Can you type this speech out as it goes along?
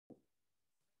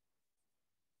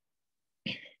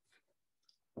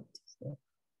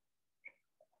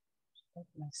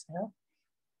myself.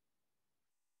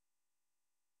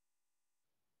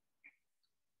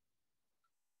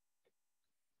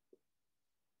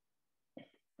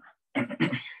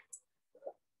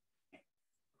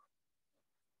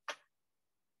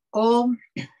 Om,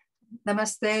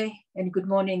 namaste, and good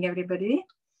morning, everybody.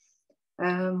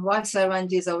 While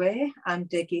Sarvanji is away, I'm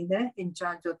taking in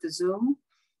charge of the Zoom,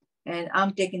 and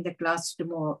I'm taking the class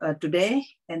today,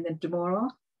 and then tomorrow,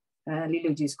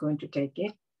 Liluji is going to take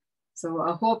it. So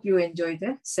I hope you enjoy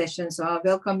the session. So I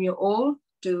welcome you all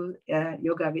to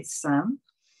Yoga with Sam.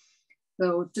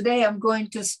 So today I'm going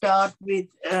to start with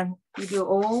we do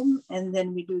Om, and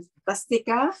then we do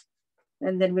Vastika,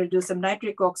 and then we'll do some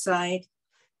nitric oxide,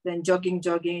 then jogging,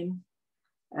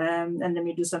 and then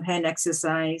we do some hand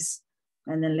exercise,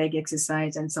 and then leg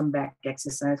exercise and some back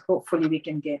exercise. Hopefully we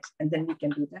can get, and then we can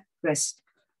do the rest.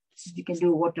 We can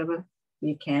do whatever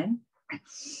we can.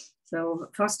 So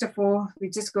first of all,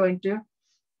 we're just going to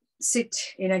sit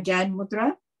in a Gyan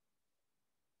Mudra.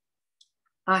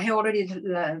 I have already,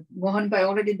 Mohan Bhai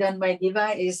already done my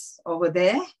Diva is over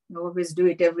there. I always do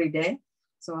it every day.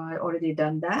 So I already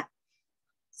done that.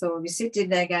 So we sit in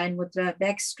the Gyan Mudra,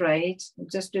 back straight,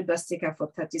 just do Vastika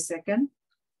for 30 seconds.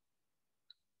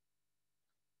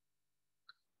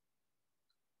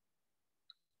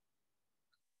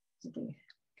 Okay.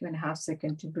 2.5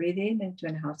 seconds to breathe in and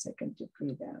 2.5 seconds to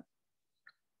breathe out.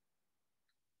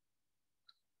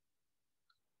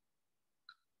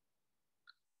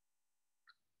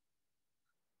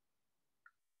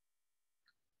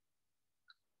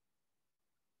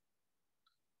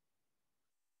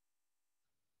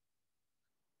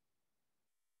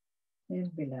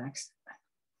 And relax.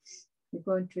 We're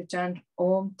going to chant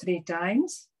Om 3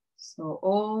 times. So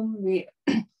Om,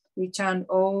 we chant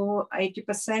O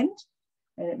 80%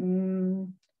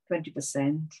 and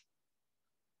 20%.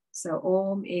 So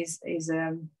Om is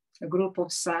a group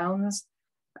of sounds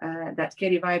that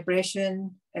carry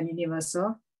vibration and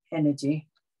universal energy.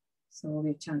 So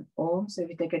we chant Om. So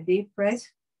we take a deep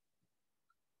breath.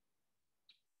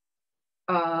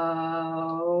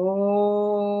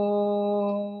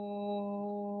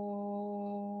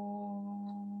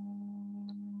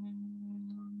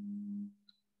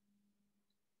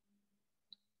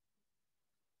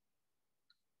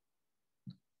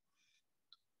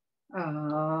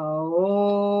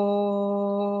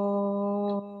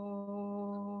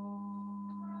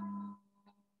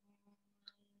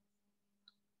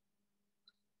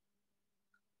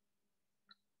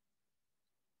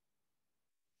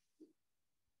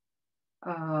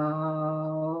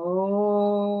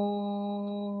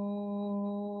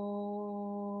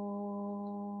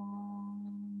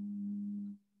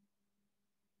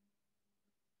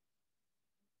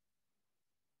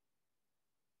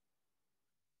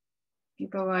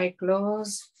 Keep our eye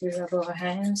closed, we rub our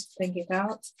hands, think it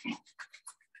out.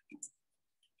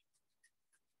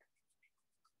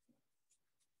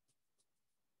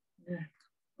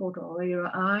 Put over your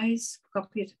eyes,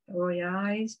 cup it over your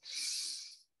eyes.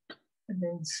 And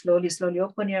then slowly, slowly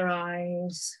open your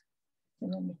eyes.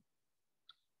 And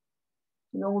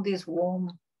then all this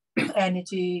warm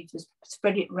energy, just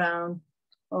spread it around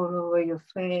all over your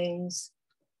face,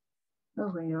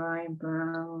 over your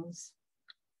eyebrows,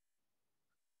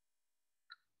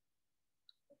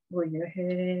 over your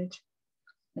head,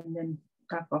 and then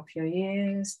back of your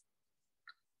ears,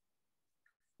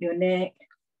 your neck,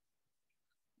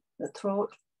 the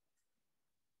throat,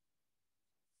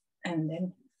 and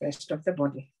then rest of the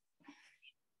body.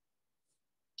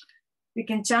 We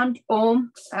can chant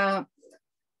Om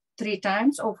 3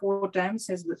 times or 4 times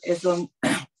as long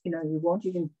you want.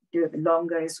 You can do it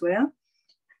longer as well.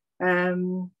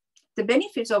 The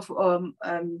benefits of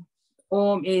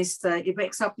Om is it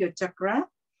wakes up your chakra,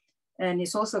 and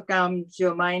it also calms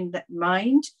your mind,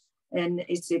 and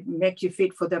it makes you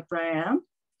fit for the pranayama.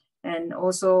 And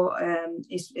also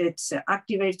it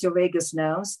activates your vagus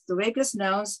nerves. The vagus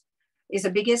nerves is the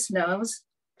biggest nerves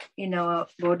in our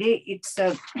body. It's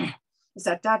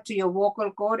attached to your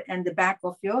vocal cord and the back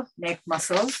of your neck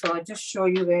muscles. So I'll just show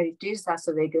you where it is. That's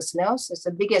the vagus nerves. It's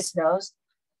the biggest nerves.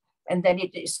 And then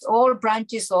it is all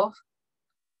branches of,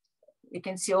 you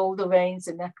can see all the veins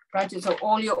and the branches of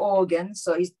all your organs.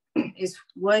 So it's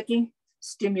working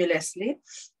stimulously.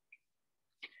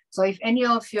 So if any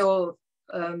of your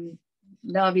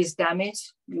nerve is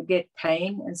damaged, you get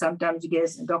pain, and sometimes you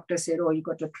get, the doctor said, oh, you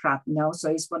got a trapped nerve.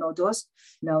 So it's one of those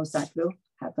nerves that will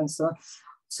happen. So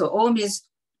Om is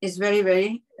very,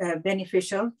 very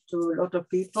beneficial to a lot of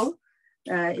people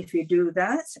if you do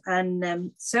that. And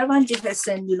Sarvanji has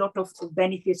sent you a lot of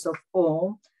benefits of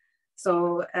Om.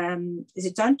 So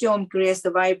the chant Om creates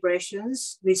the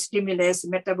vibrations which stimulates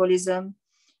metabolism,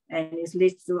 and it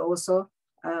leads to also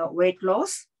weight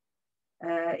loss.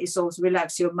 It also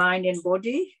relaxes your mind and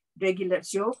body,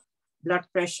 regulates your blood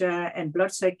pressure and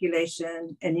blood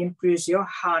circulation, and improves your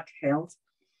heart health.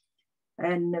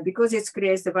 And because it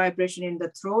creates the vibration in the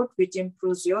throat, which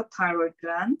improves your thyroid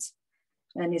gland,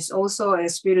 and it's also a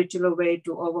spiritual way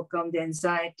to overcome the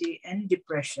anxiety and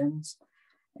depressions,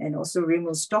 and also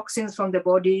removes toxins from the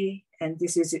body. And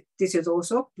this is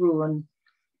also proven,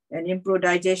 and improve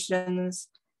digestions,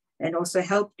 and also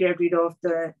help get rid of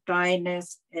the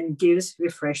tiredness and gives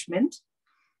refreshment.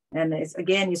 And it's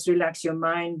relax your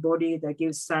mind, body, that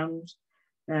gives sound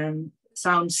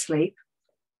sleep.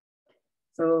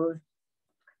 So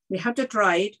you have to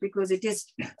try it, because it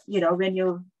is, when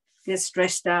you get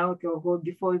stressed out or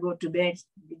before you go to bed,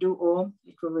 you do Om,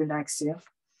 it will relax you.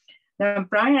 Now,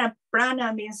 prana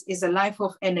is a life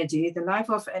of energy. The life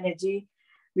of energy,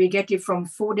 we get it from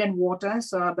food and water.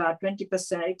 So about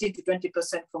 20%, 80 to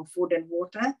 20% from food and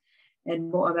water,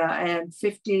 and more about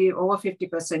over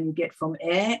 50% you get from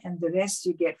air, and the rest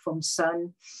you get from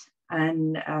sun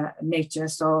and nature.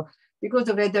 So because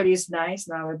the weather is nice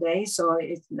nowadays, so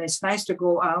it's nice to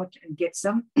go out and get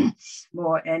some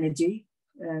more energy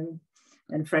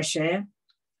and fresh air.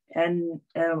 And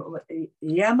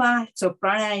yama, so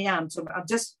pranayama. So I've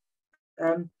just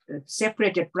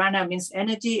separated. Prana means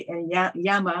energy, and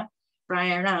yama,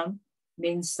 pranayama,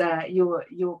 means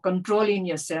you're controlling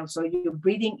yourself. So you're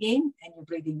breathing in and you're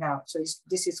breathing out. So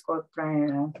this is called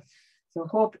pranayama. So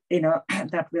hope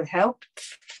that will help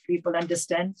people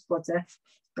understand what the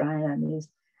pranayama is.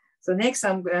 So next,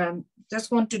 I'm just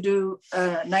going to do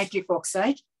nitric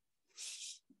oxide.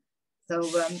 So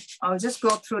I'll just go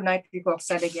through nitric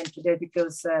oxide again today,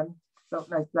 because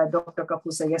like Dr.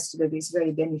 Kapoor said yesterday, it's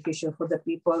very beneficial for the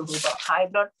people who got high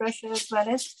blood pressure, as well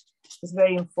as it's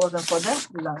very important for the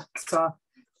lungs. So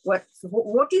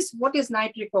what is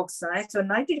nitric oxide? So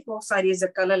nitric oxide is a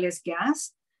colorless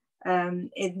gas.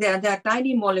 They're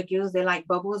tiny molecules. They're like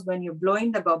bubbles. When you're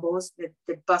blowing the bubbles,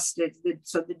 they burst it,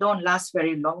 so they don't last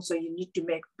very long. So you need to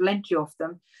make plenty of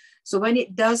them. So when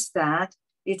it does that,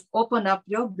 it opens up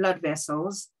your blood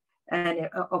vessels and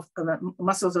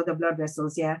muscles of the blood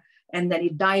vessels, and then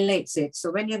it dilates it.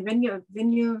 So when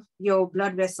your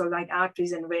blood vessel, like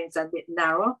arteries and veins, are a bit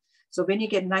narrow, so when you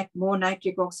get more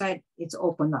nitric oxide, it's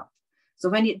open up. So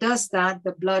when it does that,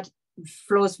 the blood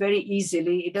flows very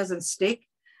easily. It doesn't stick.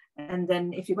 And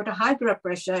then if you've got a high blood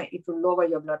pressure, it will lower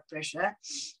your blood pressure.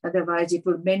 Otherwise, it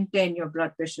will maintain your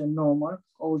blood pressure normal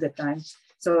all the time.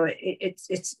 So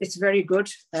it's very good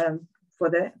for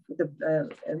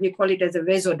we call it as a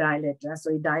vasodilator.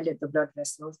 So it dilates the blood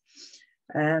vessels.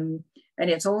 And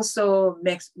it also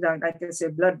makes, like I say,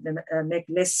 blood make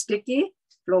less sticky,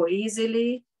 flow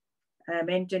easily,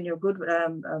 maintain your good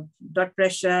blood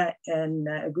pressure and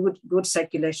good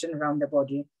circulation around the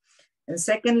body. And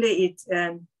secondly,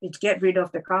 it get rid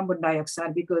of the carbon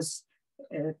dioxide, because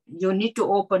you need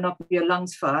to open up your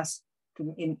lungs first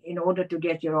in order to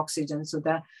get your oxygen. So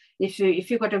that if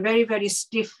you've got a very, very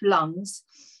stiff lungs,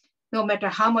 no matter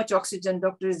how much oxygen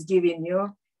doctor is giving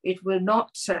you, it will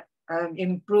not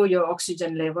improve your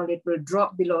oxygen level. It will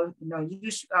drop below,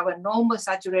 our normal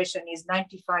saturation is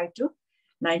 95 to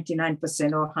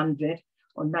 99% or 100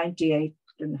 or 98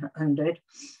 to 100.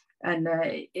 And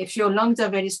if your lungs are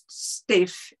very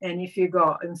stiff and if you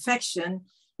got infection,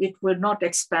 it will not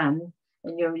expand.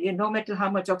 And no matter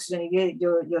how much oxygen you get,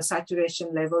 your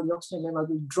saturation level, your oxygen level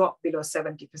will drop below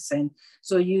 70%.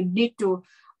 So you need to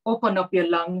open up your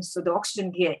lungs so the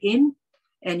oxygen get in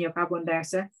and your carbon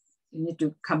dioxide need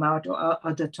to come out, or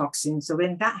other toxins. So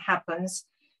when that happens,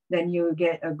 then you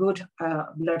get a good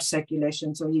blood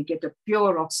circulation. So you get a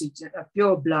pure oxygen, a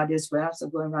pure blood as well, so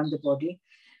going around the body.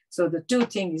 So the two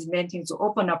things, main things, to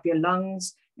open up your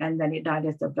lungs, and then it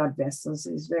dilates the blood vessels.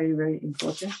 It's very, very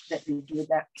important that we do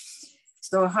that.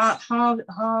 So how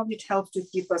it helps to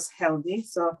keep us healthy?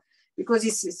 So because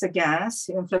it's a gas,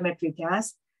 inflammatory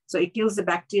gas, so it kills the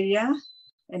bacteria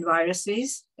and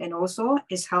viruses, and also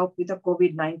it's helped with the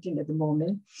COVID-19 at the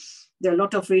moment. There are a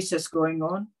lot of research going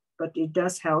on, but it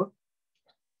does help.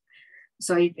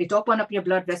 So it opens up your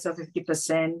blood vessel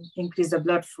 50%, increase the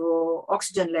blood flow,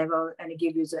 oxygen level, and it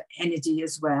gives you the energy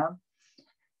as well.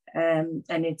 And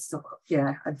it's,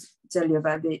 I'll tell you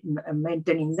about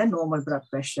maintaining the normal blood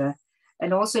pressure,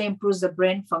 and also improves the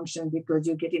brain function because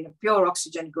you're getting a pure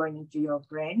oxygen going into your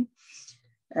brain.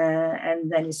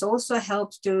 And then it also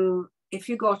helps to, if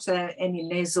you got any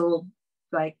nasal,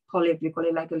 like polyp, we call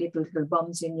it like a little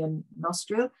bumps in your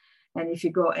nostril. And if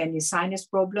you got any sinus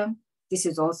problem, this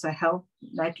is also help.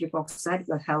 Nitric oxide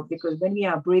will help, because when we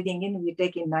are breathing in, we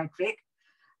take in nitric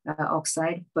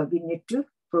oxide, but we need to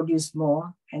produce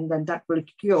more, and then that will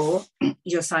cure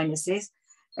your sinuses.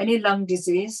 Any lung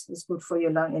disease is good for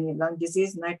your lung, any lung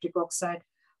disease. Nitric oxide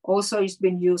also is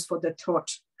been used for the throat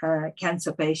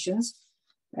cancer patients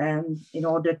in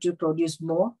order to produce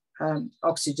more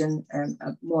oxygen and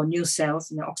more new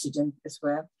cells and oxygen as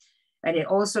well. And it's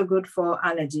also good for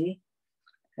allergy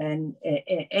and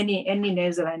any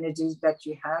nasal allergies that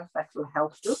you have, that will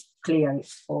help to clear it.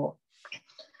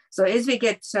 So as we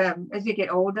get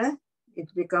older,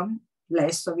 it becomes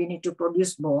less, so we need to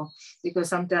produce more, because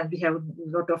sometimes we have a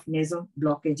lot of nasal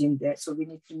blockage in there. So we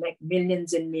need to make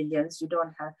millions and millions. You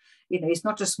don't have, it's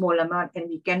not a small amount, and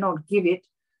we cannot give it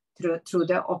through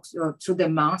the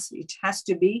mouth. It has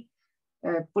to be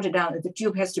put it down. The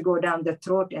tube has to go down the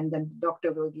throat, and then the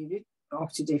doctor will give it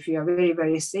oxygen. If you are very,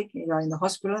 very sick, you are in the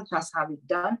hospital, that's how it's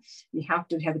done. You have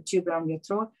to have a tube around your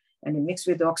throat, and it mix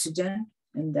with the oxygen,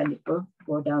 and then it will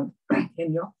go down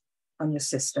on your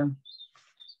system.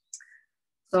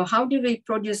 So how do we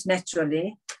produce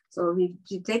naturally? So we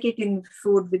take it in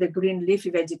food with the green leafy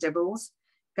vegetables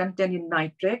containing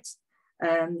nitrates,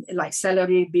 like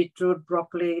celery, beetroot,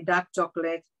 broccoli, dark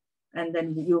chocolate, and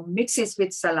then you mix it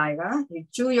with saliva. You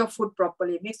chew your food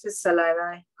properly, mix with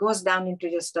saliva, goes down into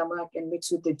your stomach and mix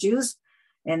with the juice,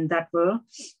 and that will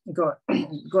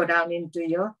go down into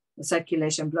your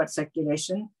circulation, blood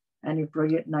circulation, and you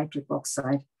produce nitric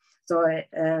oxide. So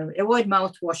avoid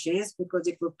mouthwashes, because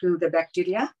it will kill the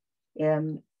bacteria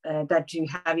that you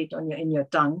have it in your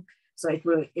tongue. So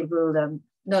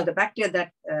the bacteria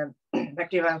that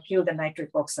bacteria will kill the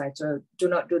nitric oxide. So do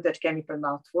not do that chemical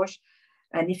mouthwash.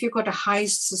 And if you've got a high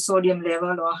sodium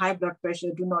level or high blood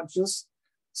pressure, do not use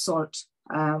salt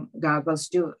gargles.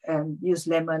 Do use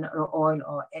lemon or oil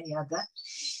or any other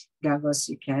gargles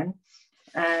you can.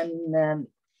 And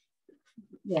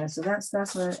yeah, so that's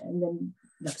what. And then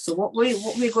so what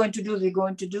we're going to do, we're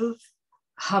going to do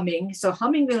humming. So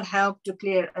humming will help to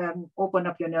clear, open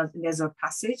up your nasal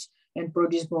passage and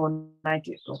produce more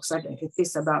nitric oxide. It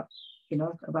is about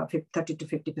 30 to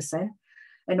 50%.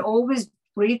 And always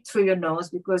breathe through your nose,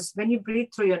 because when you breathe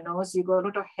through your nose, you got a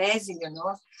lot of hairs in your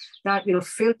nose that will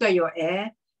filter your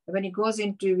air. And when it goes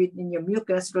in your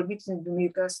mucus, it will mix into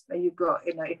mucus. You go,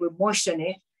 it will moisten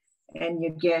it, and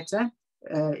you get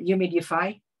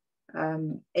humidify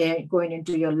air going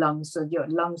into your lungs, so your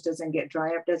lungs doesn't get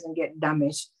dry up, doesn't get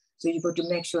damaged. So you got to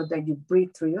make sure that you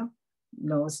breathe through your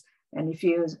nose. And if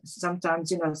you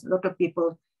sometimes, a lot of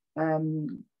people,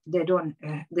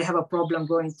 they have a problem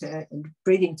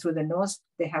breathing through the nose.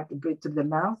 They have to breathe through the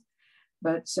mouth,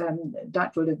 but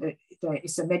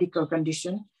it's a medical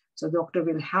condition. So the doctor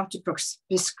will have to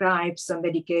prescribe some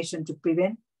medication to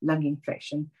prevent lung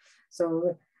infection.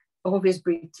 So always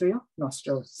breathe through your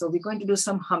nostrils. So we're going to do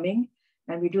some humming,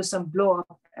 and we do some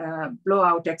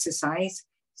blowout exercise.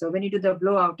 So when you do the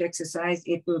blowout exercise,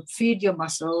 it will feed your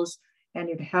muscles, and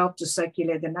it helps to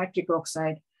circulate the nitric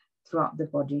oxide throughout the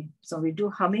body. So we do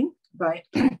humming by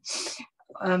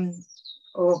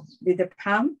or with the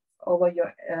palm over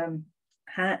your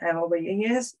hand, over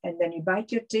your ears, and then you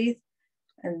bite your teeth,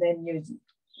 and then you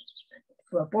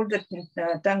pull the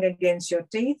tongue against your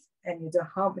teeth, and you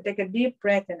take a deep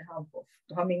breath and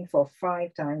humming for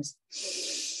 5 times.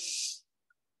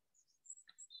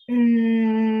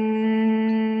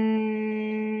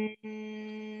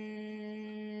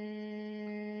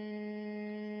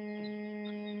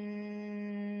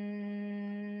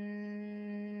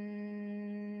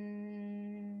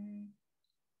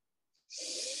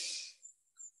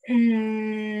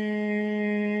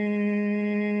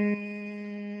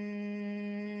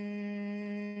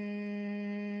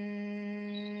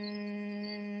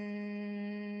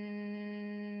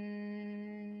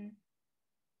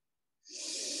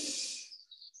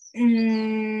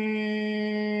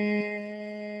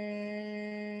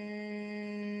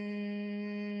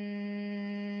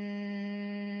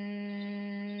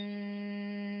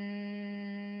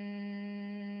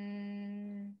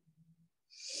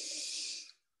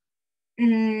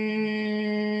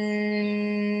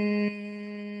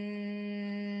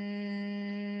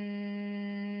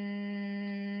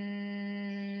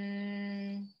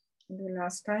 The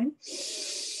last time.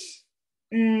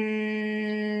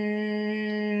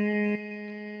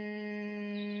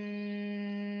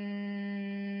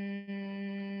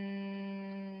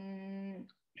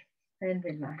 And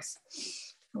relax.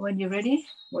 When you're ready,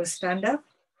 we'll stand up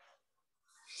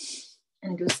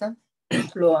and do some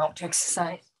blowout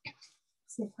exercise.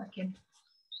 See if I can.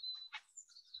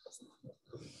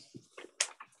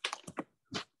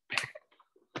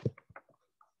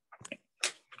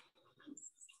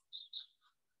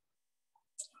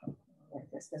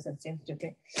 This doesn't seem to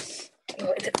be.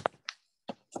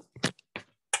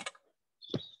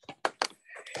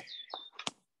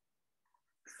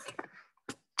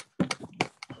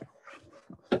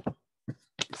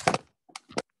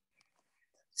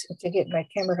 to get my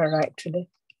camera right today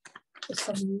for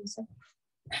some reason.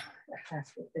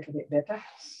 That's a little bit better.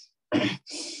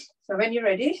 So when you're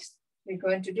ready, we're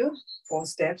going to do 4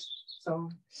 steps. So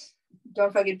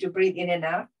don't forget to breathe in and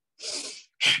out.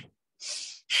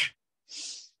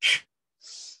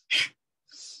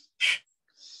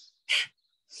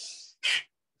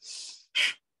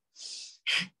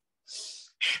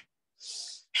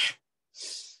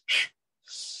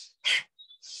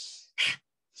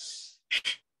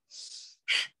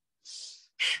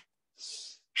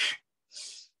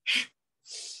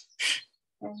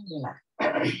 And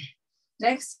relax.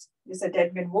 Next is a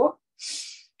dead man walk.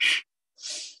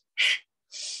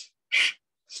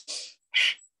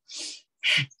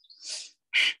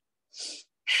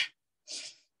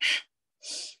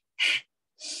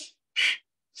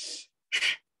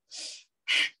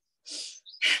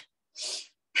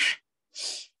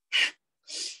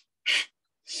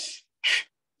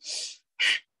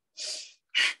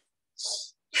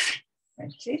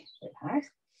 Okay, relax.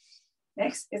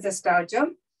 Next is a star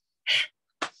jump.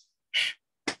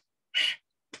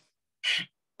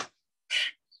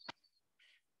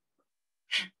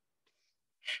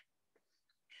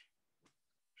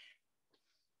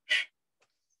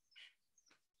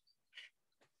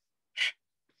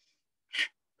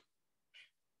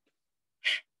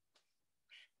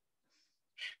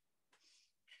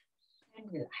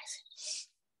 And relax.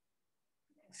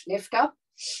 Next, lift up.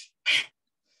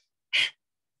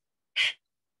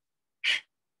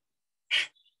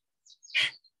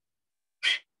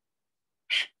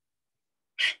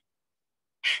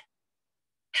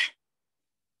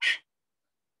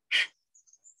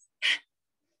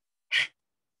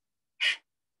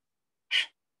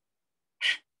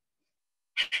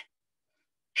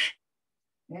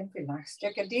 And relax.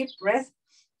 Take a deep breath.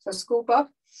 So scoop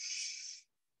up.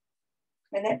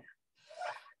 And then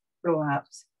blow out.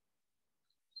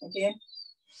 Again.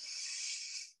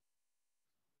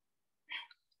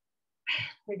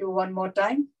 We do one more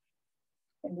time.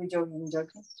 And we're jogging.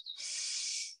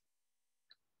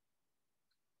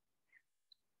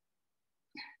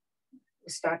 We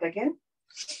start again.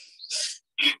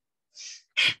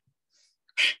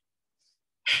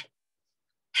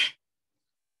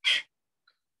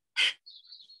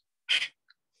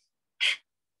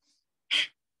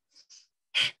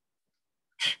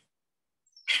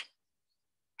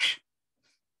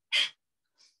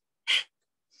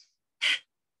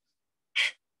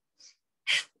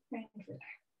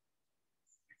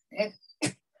 And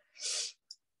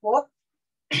walk.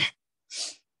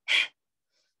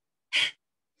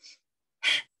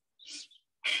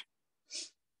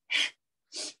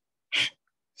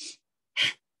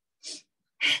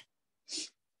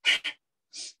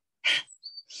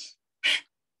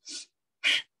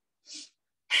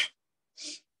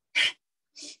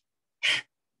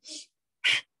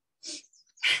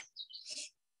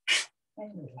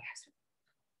 And relax.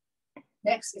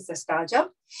 Next is a star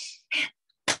jump.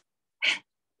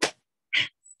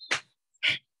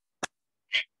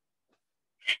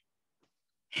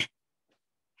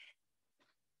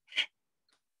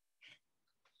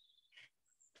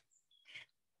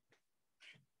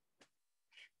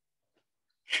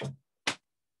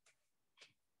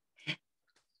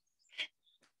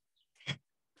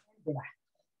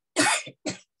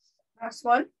 Last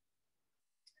one.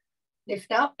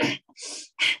 Lift up.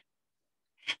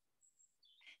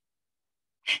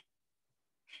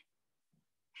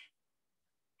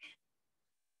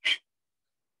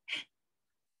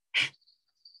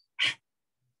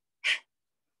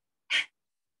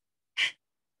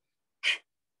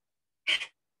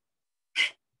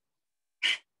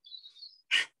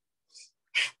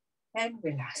 And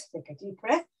relax. Take a deep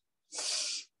breath.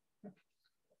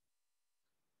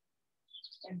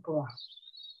 And go out.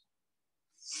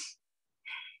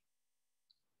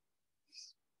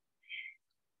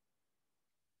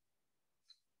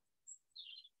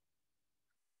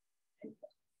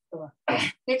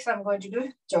 Next, I'm going to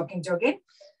do jogging.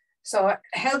 So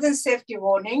health and safety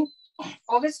warning.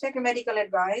 Always take a medical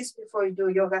advice before you do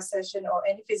yoga session or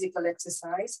any physical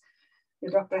exercise. The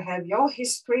doctor have your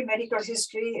history, medical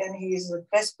history, and he is the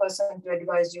best person to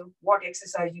advise you what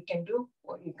exercise you can do,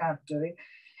 what you can't do it.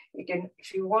 You can,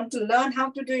 if you want to learn how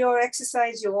to do your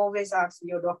exercise, you always ask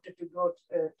your doctor to go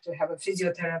to have a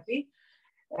physiotherapy.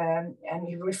 And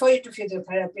he refer you to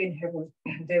physiotherapy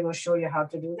and they will show you how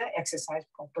to do the exercise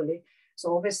properly. So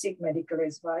always seek medical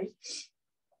advice.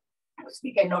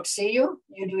 We cannot see you.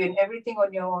 You're doing everything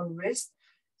on your own risk.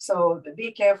 So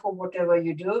be careful whatever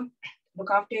you do.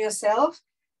 Look after yourself.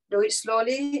 Do it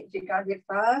slowly if you can't do it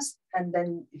fast. And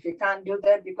then if you can't do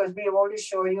that, because we already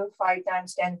show you 5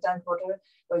 times, 10 times, whatever,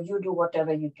 or you do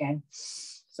whatever you can.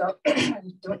 So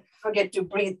don't forget to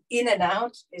breathe in and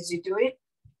out as you do it.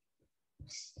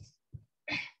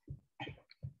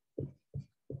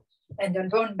 And then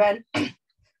don't bend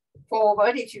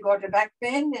forward if you got a back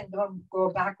pain, and don't go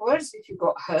backwards if you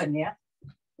got hernia.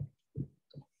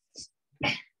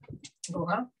 Go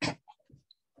up.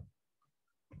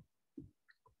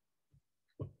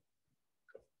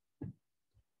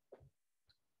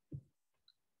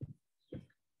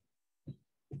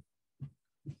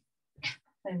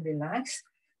 And relax.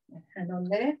 Hand on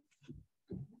there.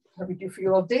 How did you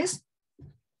feel of this?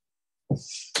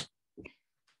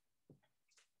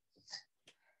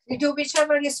 You do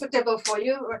whichever is suitable for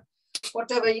you, or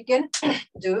whatever you can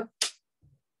do.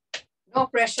 No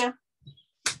pressure.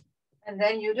 And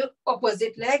then you do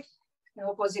opposite leg,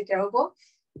 opposite elbow.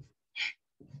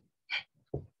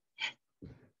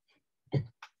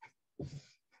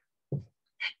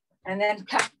 And then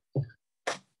clap.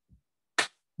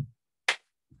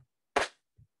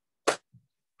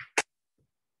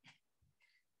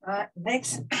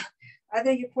 Next,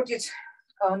 either you put it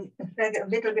on a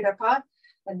little bit apart,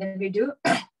 and then we do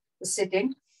the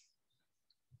sitting,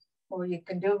 or you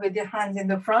can do with your hands in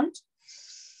the front.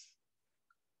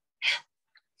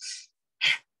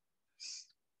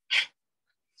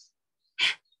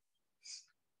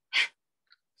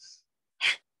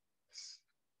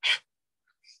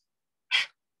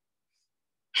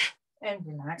 And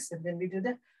relax, and then we do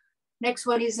the next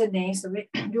one is the knee, so we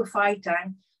do 5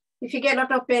 times. If you get a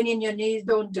lot of pain in your knees,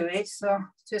 don't do it. So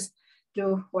just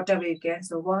do whatever you can.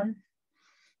 So 1,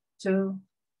 2,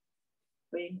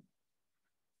 3,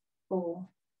 4,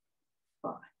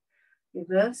 5.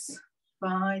 Reverse.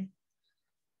 5,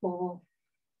 4,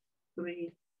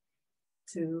 3,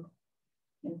 2,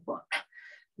 and 1.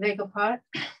 Leg apart.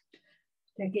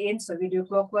 Take it in. So we do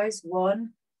clockwise. 1,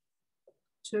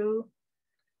 2,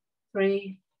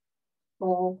 3,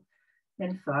 4,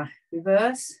 and 5.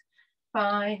 Reverse.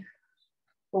 5,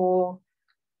 4,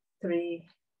 3,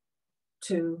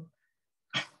 2,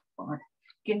 1.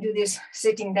 You can do this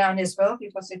sitting down as well,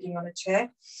 people sitting on a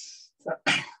chair. So,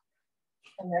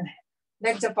 and then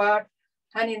legs apart,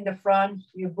 hand in the front,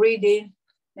 you breathe in,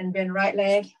 and then right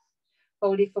leg,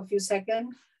 hold it for a few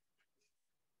seconds,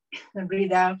 and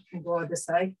breathe out and go other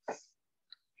side.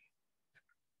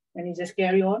 And you just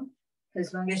carry on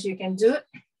as long as you can do it.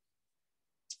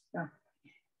 So.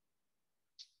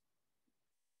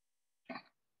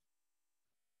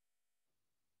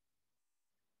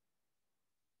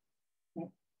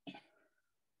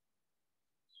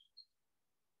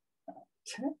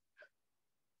 Okay.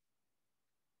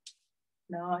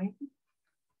 9,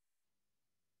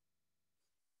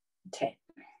 10.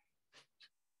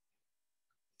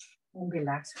 And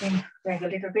relax. Bring a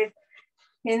little bit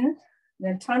in,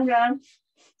 then turn around,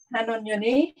 hand on your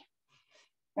knee,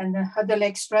 and the other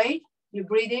leg straight. You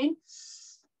breathe in,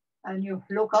 and you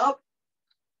look up.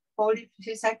 Hold it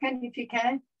for a second if you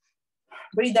can.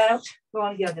 Breathe out, go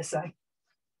on the other side.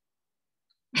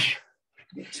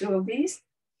 Do 2 of these.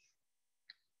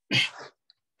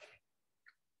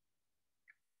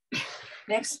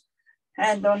 Next,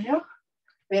 hand on your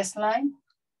waistline.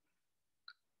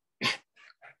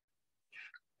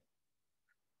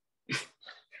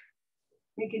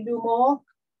 You can do more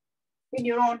in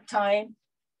your own time.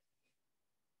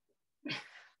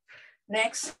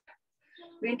 Next,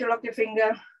 we interlock your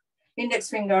finger, index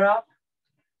finger up,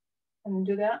 and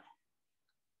do that.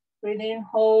 Breathe in,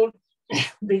 hold,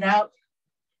 breathe out.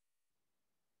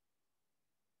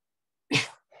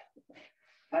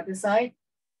 Other side.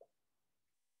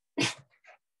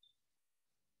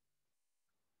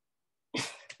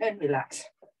 And relax.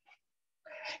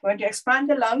 Going to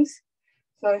expand the lungs.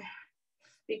 So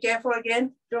be careful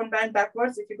again. Don't bend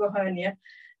backwards if you go hernia.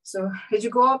 So as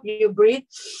you go up, you breathe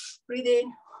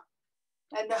in,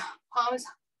 and the palms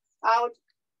out.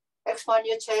 Expand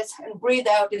your chest and breathe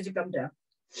out as you come down.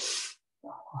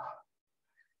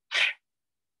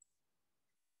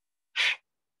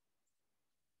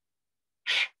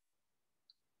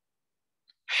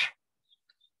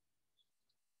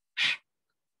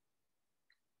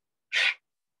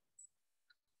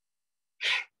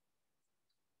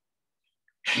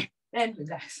 And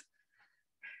relax.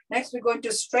 Next, we're going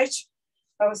to stretch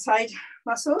our side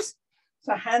muscles.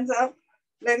 So hands up,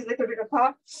 legs a little bit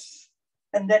apart.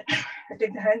 And then I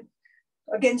take the hand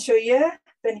against your ear.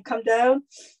 Then you come down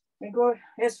and go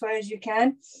as far as you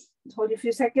can. Hold it a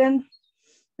few seconds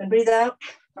and breathe out.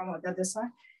 Come on the other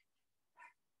side.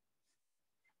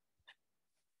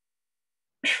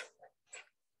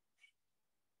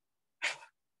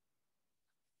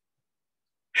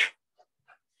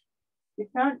 you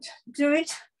can't do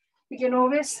it, you can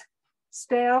always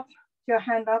stay up, your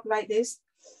hand up like this.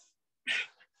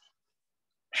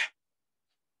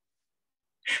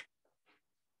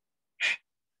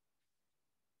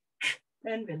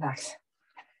 And relax.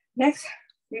 Next,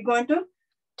 we're going to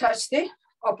touch the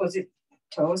opposite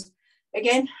toes.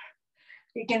 Again,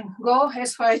 you can go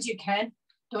as far as you can.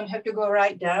 Don't have to go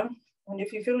right down. And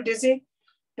if you feel dizzy,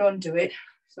 don't do it.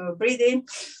 So breathe in,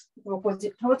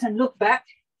 opposite toes, and look back.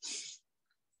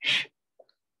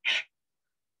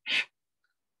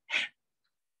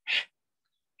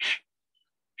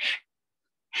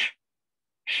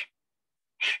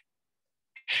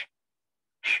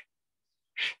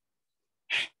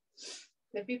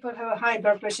 The people who have a high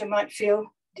blood pressure might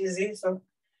feel dizzy, so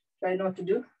try not to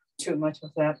do too much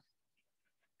of that.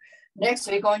 Next,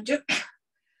 we're going to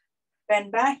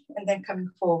bend back and then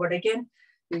come forward again.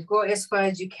 You go as far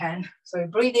as you can. So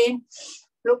breathe in,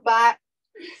 look back,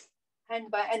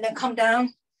 hand back, and then come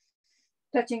down,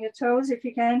 touching your toes if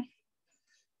you can.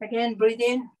 Again, breathe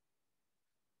in.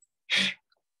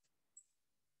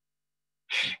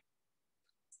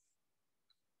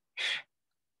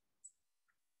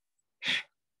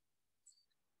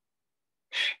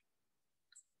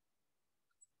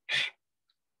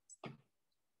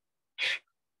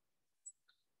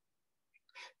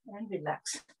 And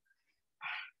relax.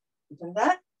 Done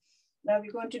that. Now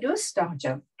we're going to do a star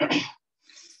jump.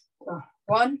 So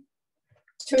 1,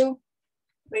 2,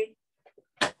 3.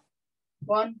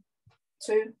 1,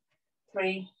 2,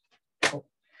 3, 4.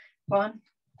 1,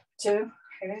 2.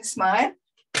 And smile.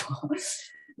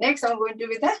 Next, I'm going to do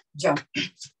with a jump.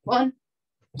 1,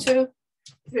 2,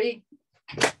 3.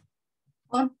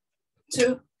 1,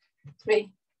 2,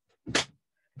 3.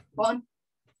 1,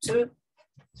 2,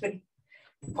 3.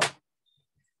 4.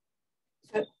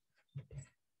 So, I'm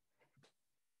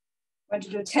going to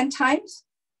do 10 times.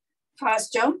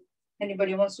 Fast jump.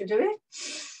 Anybody wants to do it?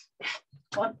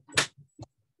 1,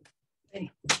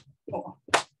 3, 4,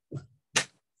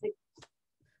 6,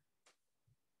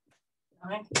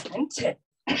 9, and 10.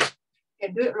 You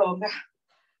can do it longer.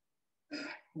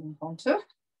 1, 2.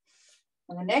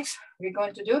 And the next, we're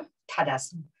going to do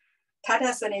Tadasana.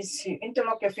 Tadasana is you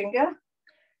interlock your finger.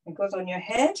 It goes on your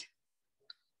head.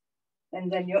 And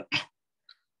then you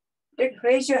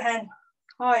raise your hand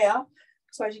higher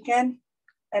so as you can.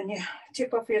 And you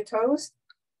tip off your toes.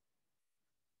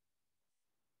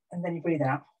 And then you breathe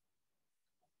out.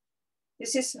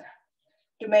 This is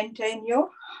to maintain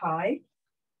your height.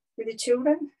 With the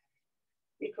children,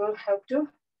 it will help to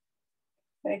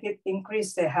make it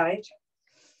increase their height.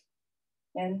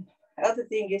 And the other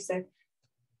thing is that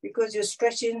because you're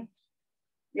stretching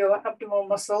your abdominal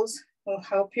muscles, will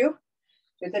help you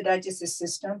with the digestive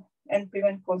system and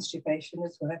prevent constipation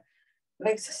as well.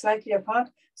 Legs slightly apart.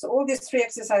 So all these 3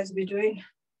 exercises we're doing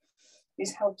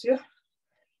is help you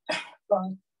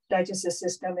from digestive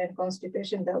system and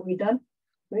constipation that we done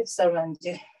with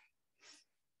Saranji.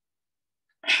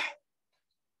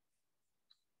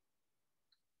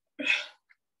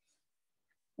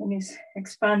 And you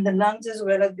expand the lungs as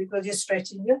well as because you're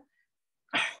stretching your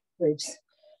ribs.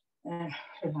 And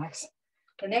relax.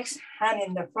 The next, hand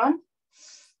in the front.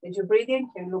 As you breathe in,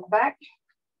 you look back,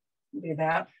 breathe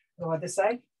out, go other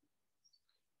side.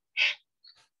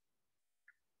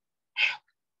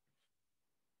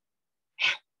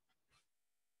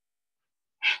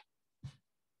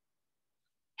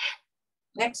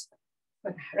 Next,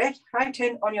 right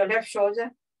hand on your left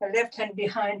shoulder, the left hand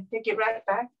behind, take it right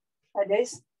back like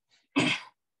this.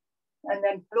 And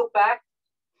then look back,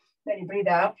 then you breathe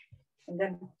out, and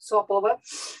then swap over.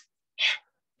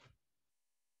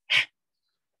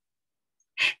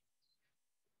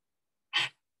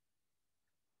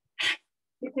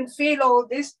 You can feel all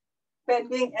this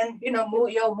bending and, move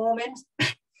your movements.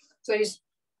 So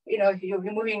you're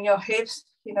moving your hips,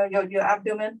 your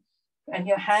abdomen and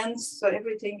your hands. So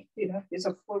everything, is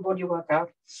a full body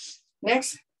workout.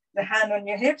 Next, the hand on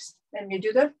your hips, and you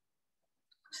do the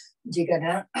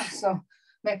jigada. So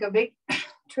make a big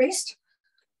twist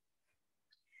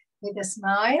with a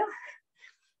smile.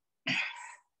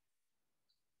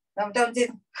 Sometimes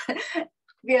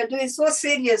we are doing so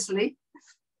seriously.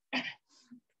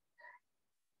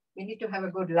 We need to have a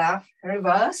good laugh.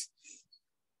 Reverse.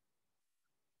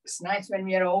 It's nice when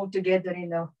we are all together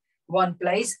in one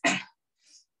place,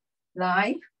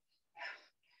 live.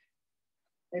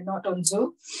 They're not on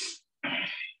Zoom.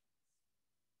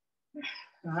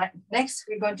 All right, next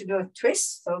we're going to do a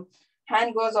twist. So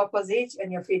hand goes opposite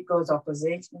and your feet goes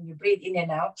opposite. And you breathe in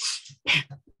and out.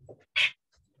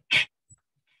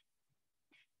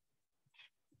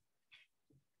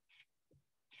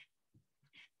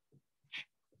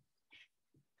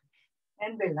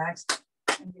 and relax.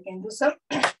 And we can do some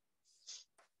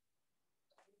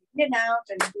in and out,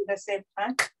 and do the same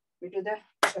time. We do the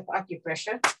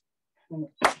acupressure. And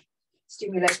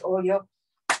stimulate all your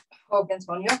organs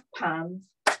on your palms.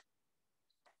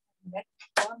 Next,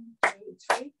 1, 2,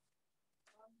 3.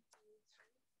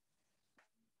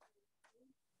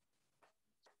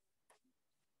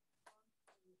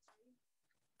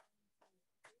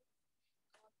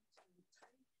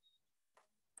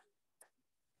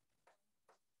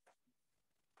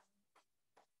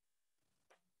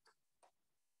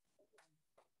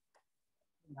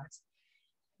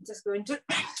 I'm just going to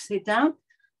sit down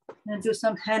and do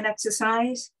some hand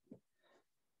exercise.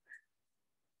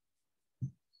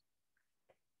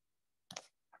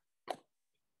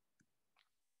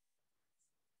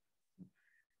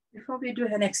 Before we do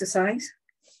hand exercise,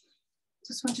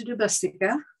 just want to do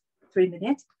Bhastika, 3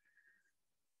 minutes.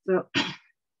 So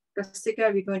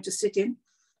Bhastika, we're going to sit in.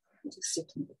 Just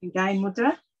sit in Gyan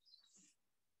Mudra.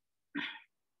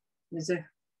 There's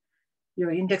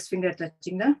your index finger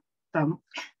touching the thumb.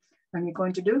 And you're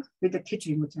going to do with the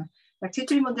Khichdi Mudra. The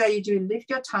Khichdi Mudra, you lift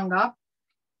your tongue up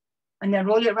and then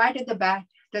roll it right at the back,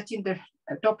 touching the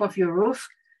top of your roof.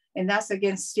 And that's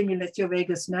again stimulates your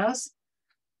vagus nerves.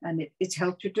 And it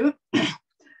helps you to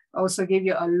also give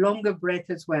you a longer breath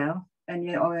as well. And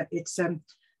you know, it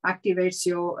activates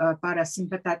your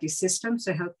parasympathetic system,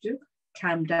 so help you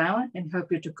calm down and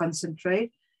help you to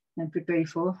concentrate and prepare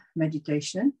for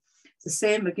meditation. It's the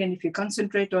same again, if you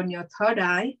concentrate on your third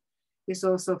eye, it's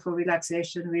also for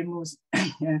relaxation, removes,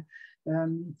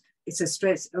 it's a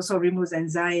stress, also removes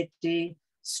anxiety,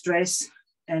 stress,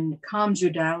 and calms you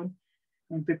down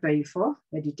and prepare you for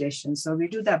meditation. So we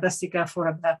do that Bhastika for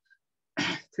about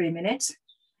 3 minutes.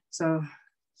 So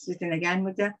sitting again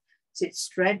with the sit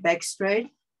straight, back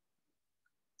straight.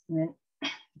 And then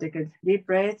take a deep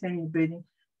breath and you're breathing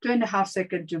 2.5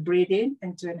 seconds to breathe in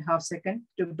and 2.5 seconds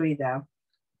to breathe out.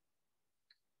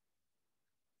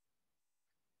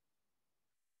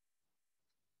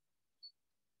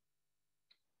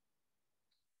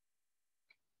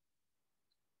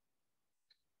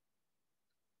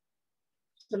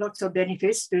 So lots of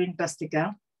benefits doing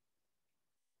Bhastika.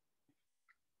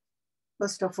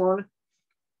 First of all,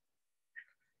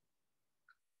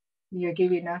 you're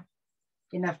giving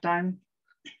enough time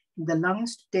the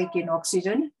lungs to take in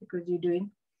oxygen because you're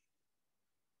doing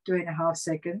 2.5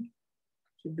 seconds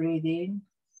to breathe in,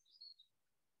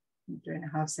 and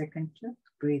 2.5 seconds to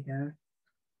breathe out.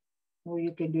 Or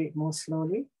you can do it more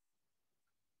slowly.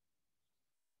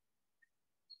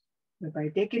 But by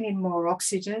taking in more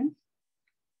oxygen,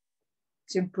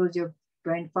 it improves your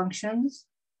brain functions,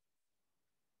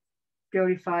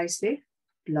 purifies the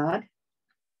blood.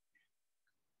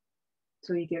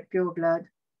 So you get pure blood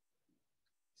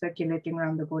circulating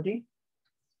around the body.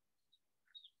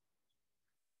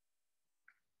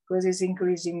 Because it's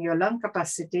increasing your lung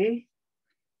capacity,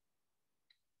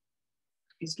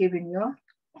 it's giving you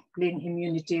clean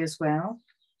immunity as well.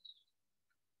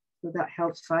 So that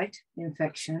helps fight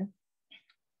infection.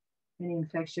 Any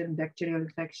infection, bacterial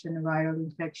infection, viral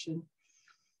infection,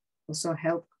 also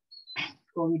help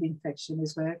COVID infection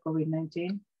as well,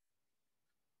 COVID-19.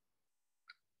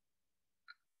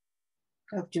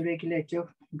 Help to regulate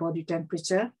your body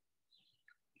temperature.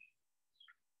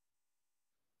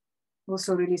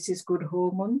 Also releases good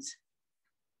hormones.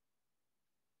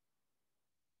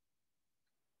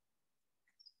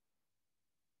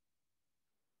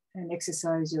 And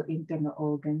exercise your internal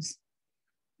organs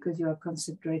because you are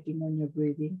concentrating on your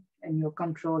breathing and you're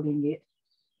controlling it.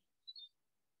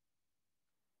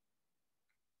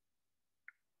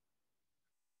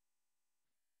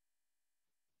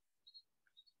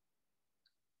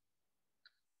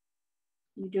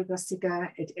 You do Bhastika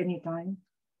at any time.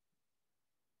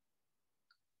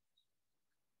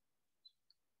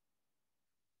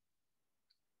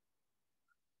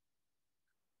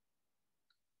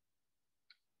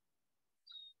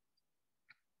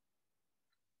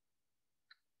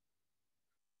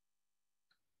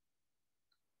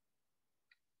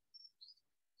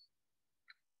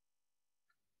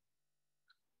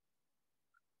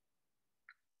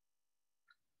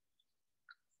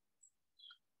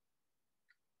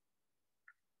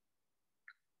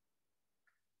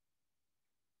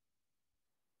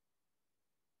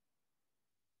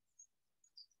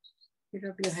 Put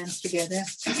up your hands together.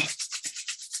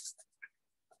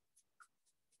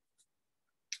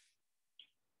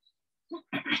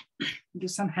 Do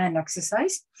some hand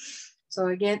exercise. So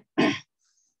again,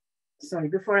 sorry,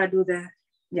 before I do the,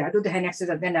 I do the hand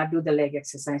exercise, then I do the leg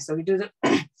exercise. So we do the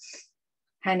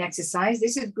hand exercise.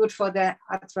 This is good for the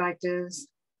arthritis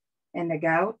and the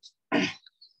gout.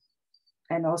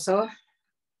 and also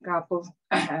carpal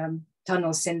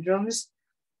tunnel syndromes.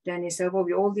 Dennis elbow,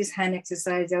 with all these hand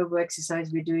exercise, elbow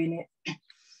exercise, we're doing it.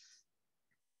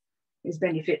 It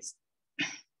benefits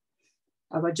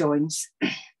our joints.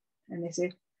 And they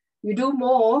say, you do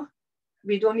more,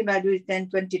 we don't even do it 10,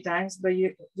 20 times, but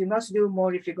you must do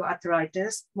more if you got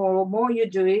arthritis. More you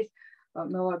do it,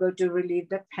 more able to relieve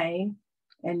the pain,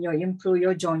 and you improve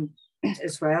your joint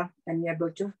as well, and you're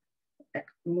able to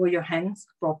move your hands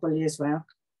properly as well.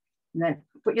 And then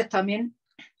put your thumb in.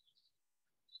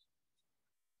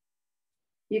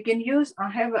 You can use, I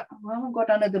haven't got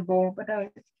another ball, but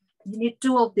you need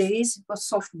 2 of these for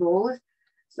soft balls.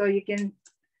 So you can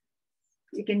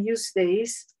use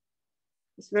these.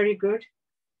 It's very good.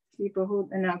 People who,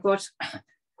 and I've got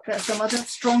some other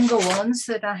stronger ones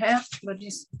that I have, but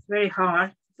it's very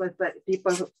hard. But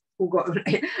people who got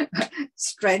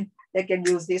strength, they can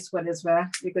use this one as well,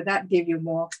 because that gives you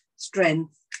more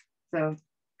strength. So,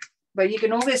 but you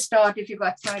can always start, if you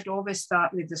got tight, always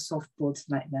start with the soft balls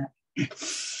like that.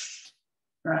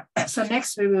 Right. So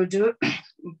next we will do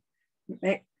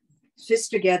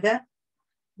fist together,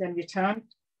 then we turn.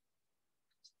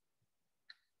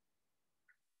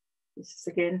 This is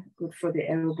again good for the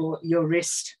elbow, your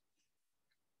wrist,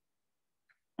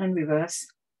 and reverse.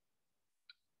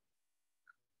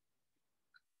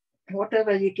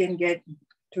 Whatever you can get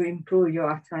to improve your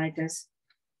arthritis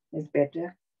is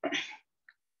better.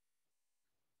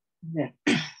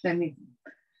 Then we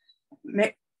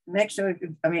make sure,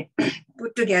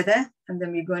 put together, and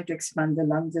then we're going to expand the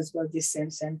lungs as well at the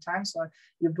same time. So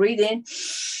you breathe in,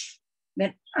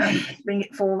 then bring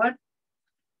it forward,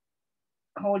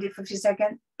 hold it for a few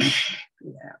seconds,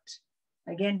 breathe out.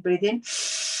 Again, breathe in,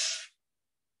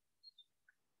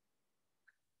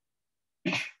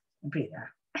 breathe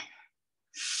out.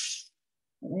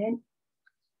 And then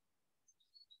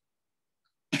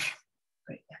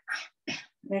breathe out.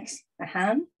 Next, the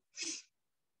hand.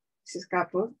 This is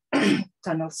carpal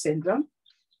tunnel syndrome,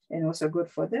 and also good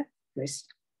for the wrist.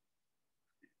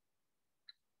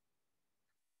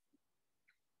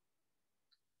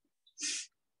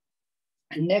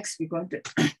 And next, we're going to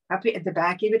up it at the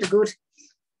back, give it a good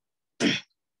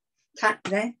tap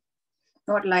there,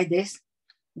 not like this.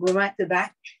 Go right to the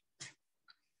back.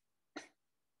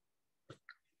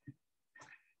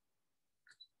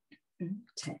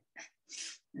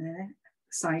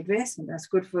 Sideways, and that's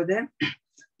good for them.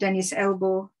 Tennis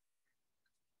elbow,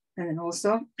 and then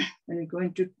also when we're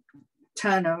going to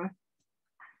turn our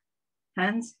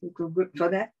hands, we go good for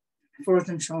that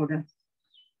frozen shoulder.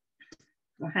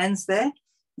 So hands there,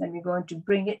 then we're going to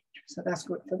bring it, so that's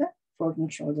good for the frozen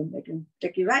shoulder. They can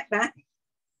take you right back.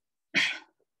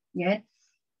 Yeah.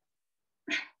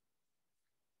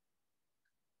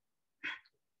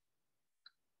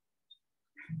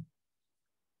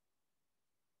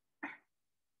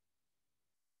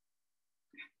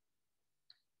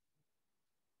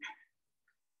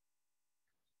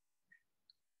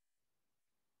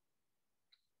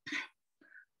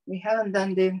 We haven't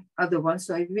done the other one,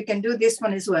 so we can do this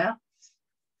one as well.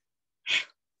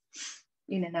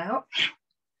 In and out.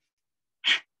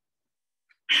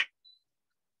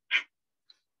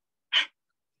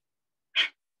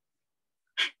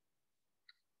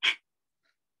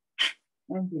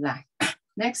 And relax.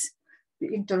 Next,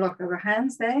 we interlock our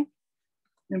hands there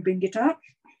and bring it up.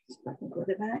 So I can go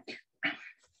to the back.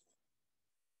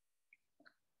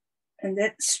 And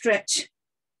then stretch.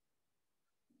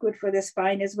 Good for the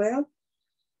spine as well.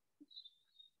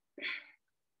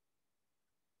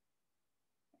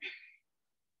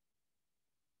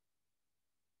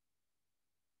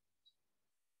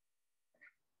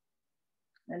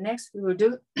 And next we will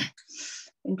do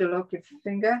interlock your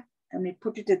finger and we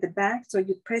put it at the back. So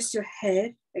you press your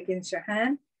head against your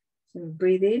hand. So you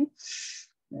breathe in.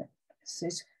 This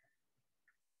is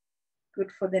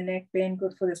good for the neck pain,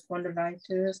 good for the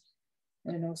spondylitis,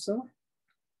 and also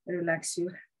relax you.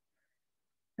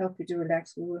 Help you to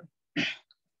relax you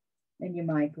and your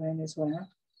migraine as well.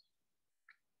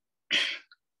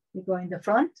 You go in the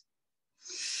front.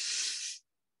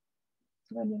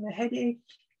 When you have a headache,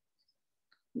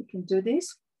 you can do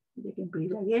this. You can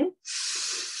breathe again.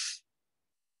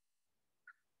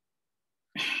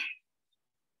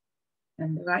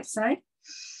 And the right side.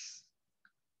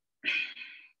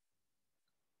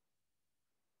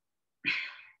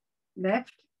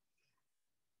 Left.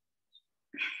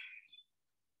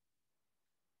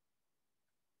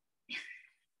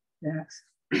 Yes.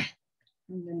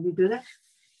 And then we do that.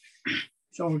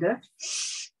 Shoulder.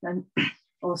 And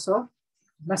also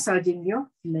massaging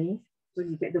your knee. So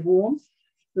you get the warmth,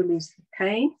 release the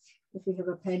pain. If you have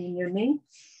a pain in your knee,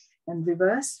 and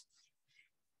reverse.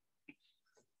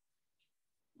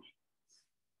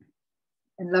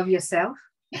 and love yourself.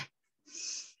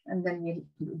 And then you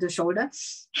the shoulder.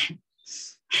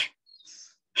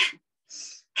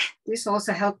 This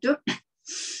also helps to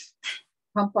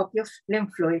pump up your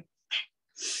lymph fluid.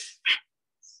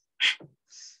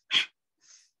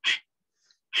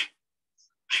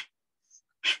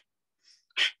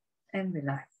 And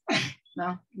relax.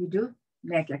 Now you do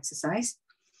neck exercise.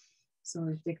 So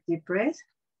you take deep breath.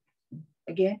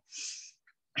 Again,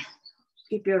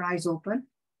 keep your eyes open,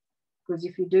 because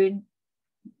if you're doing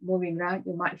moving around,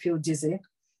 you might feel dizzy.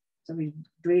 So we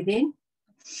breathe in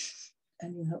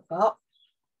and you look up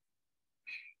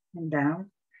and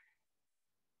down.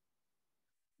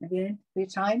 Again, 3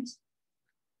 times.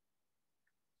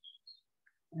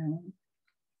 Down.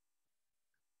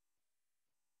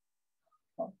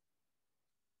 Up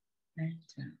and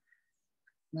down.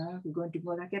 Now we're going to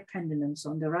go like a pendulum. So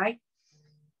on the right,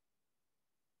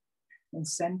 and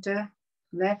center,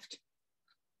 left,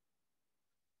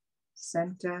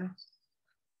 center,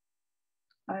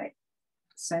 right,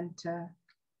 center,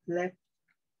 left,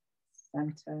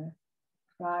 center,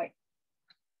 right,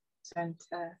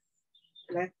 center,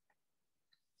 left,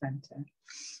 center.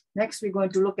 Next, we're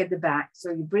going to look at the back.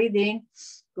 So you breathe in,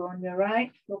 go on your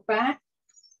right, look back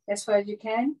as far as you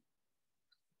can.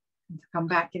 Come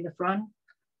back in the front,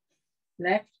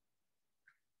 left,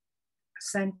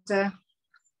 center,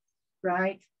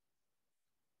 right,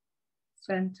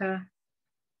 center,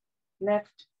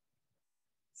 left,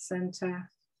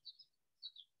 center,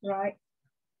 right,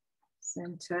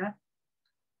 center,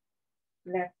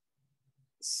 left,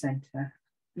 center.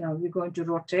 Now we're going to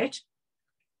rotate.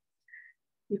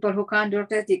 People who can't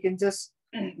rotate, you can just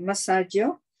massage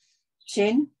your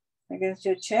chin against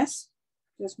your chest.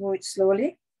 Just move it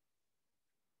slowly.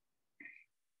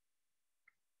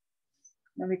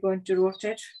 Now we're going to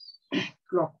rotate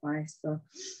clockwise. So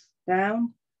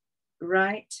down,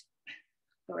 right,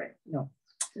 sorry, no,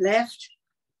 left,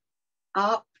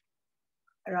 up,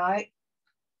 right,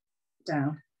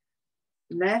 down,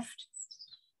 left,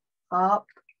 up,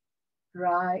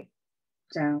 right,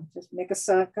 down. Just make a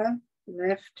circle,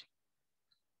 left,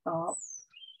 up,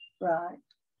 right,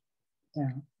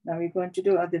 down. Now we're going to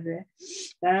do other way.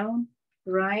 Down,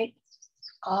 right,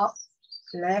 up,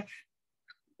 left,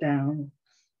 down,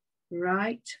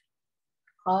 right,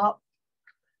 up,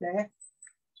 left,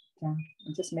 down.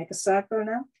 And just make a circle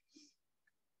now.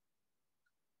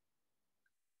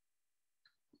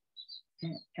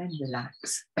 And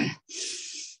relax.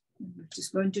 We're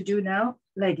just going to do now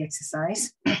leg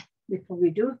exercise before we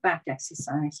do back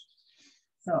exercise.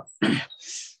 So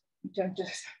don't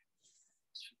just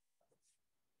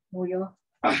move your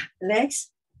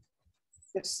legs,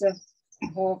 just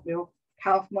move your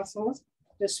calf muscles,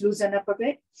 just loosen up a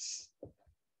bit.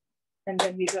 And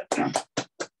then we go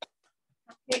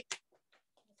okay.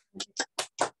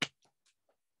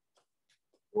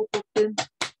 Open.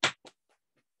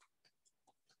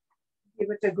 Give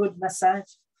it a good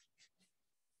massage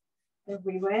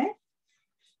everywhere.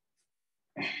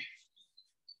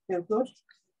 Feel good.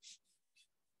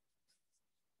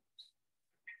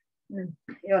 And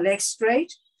your legs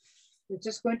straight. We're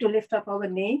just going to lift up our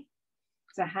knee.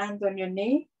 So hand on your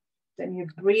knee. Then you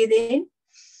breathe in.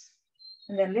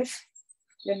 And then lift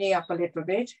your knee up a little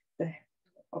bit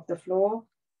off the floor.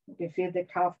 You can feel the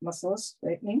calf muscles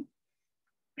straightening.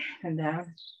 And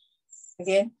down.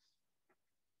 Again.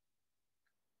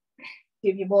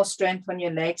 Give you more strength on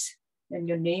your legs and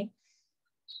your knee.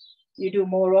 You do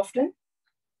more often.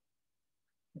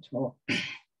 Much more.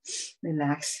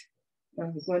 Relax.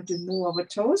 And we're going to move our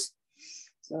toes.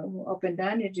 So up and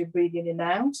down as you breathe in and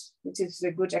out, which is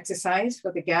a good exercise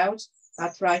for the gout,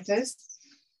 arthritis.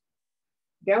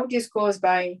 Gout is caused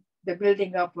by the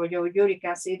building up of your uric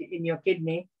acid in your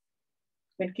kidney.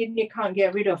 When kidney can't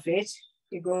get rid of it,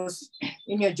 it goes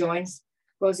in your joints,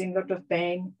 causing a lot of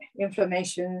pain,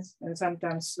 inflammations, and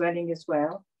sometimes swelling as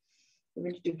well. So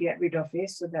we need to get rid of it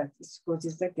so that it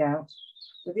causes the gout.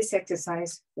 So this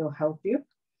exercise will help you.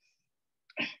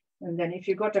 And then if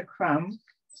you got a cramp,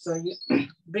 so you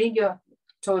bring your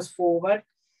toes forward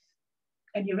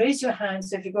and you raise your hands.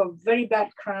 So if you got a very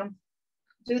bad cramp,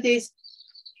 do this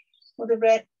for the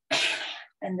breath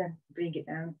and then bring it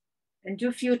down. And do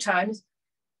a few times.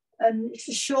 And if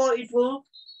you're sure it will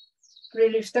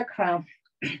relieve the cramp,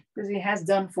 because it has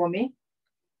done for me.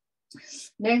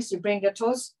 Next, you bring your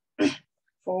toes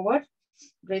forward,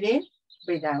 breathe in,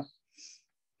 breathe out.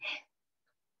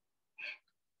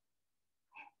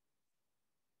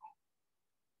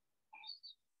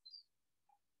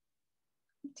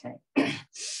 Okay,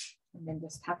 and then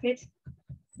just tap it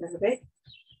a little bit.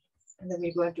 And then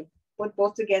we're going to put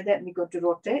both together and we're going to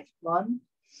rotate. 1,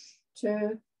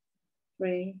 2,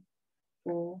 3,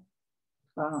 4,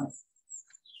 5,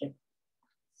 6,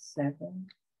 7,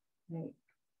 8,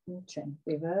 and 10.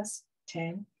 Reverse.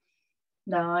 10,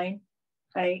 9,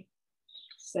 8,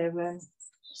 7,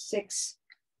 6,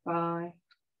 5,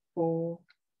 4,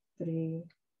 3,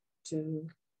 2,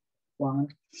 1.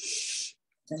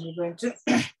 Then we're going to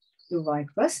do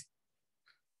vipers.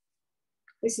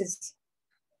 This is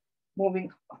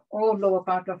moving all lower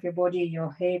part of your body,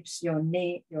 your hips, your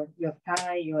knee, your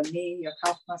thigh, your knee, your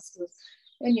calf muscles,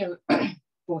 and your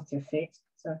both your feet.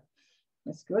 So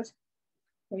that's good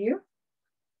for you.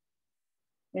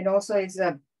 And also it's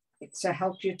to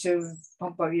help you to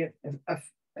pump out your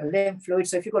lymph fluid.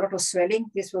 So if you've got a lot of swelling,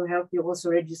 this will help you also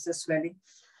reduce the swelling.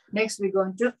 Next, we're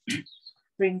going to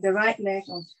bring the right leg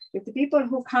on. If the people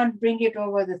who can't bring it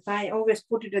over the thigh, always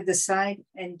put it at the side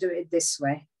and do it this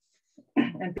way.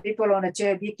 And people on a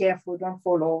chair, be careful, don't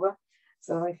fall over.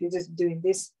 So if you're just doing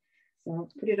this, so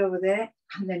put it over there,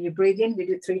 and then you breathe in, we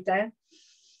do it 3 times.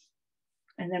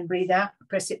 And then breathe out,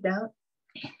 press it down.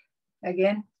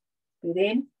 Again, breathe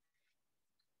in.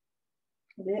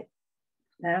 Breathe it.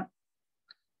 Now.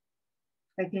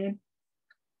 Again.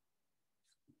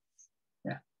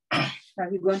 Yeah. Now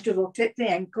we're going to rotate the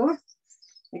ankle.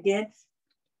 Again,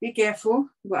 be careful.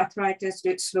 With arthritis, do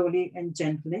it slowly and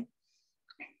gently.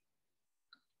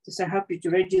 Just to help you to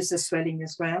reduce the swelling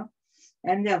as well.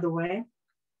 And the other way.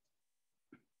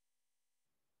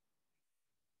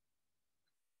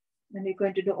 And you're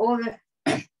going to do all the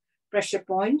pressure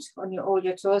points on all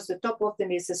your toes. The top of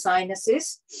them is the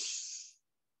sinuses.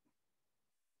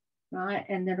 Right,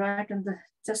 and the right on the,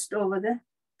 just over the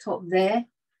top there,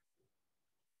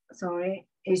 sorry,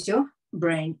 is your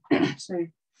brain. So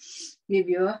give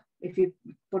you, if you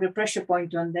put a pressure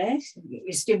point on there,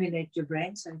 you stimulate your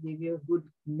brain, so give you a good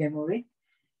memory.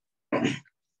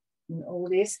 And all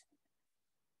this.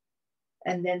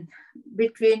 And then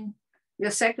between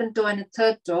your second toe and the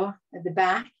third toe at the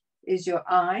back is your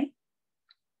eye.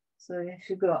 So if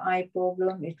you've got an eye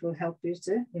problem, it will help you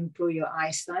to improve your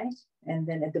eyesight. And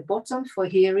then at the bottom for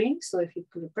hearing, so if you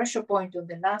put a pressure point on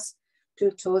the last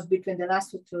 2 toes, between the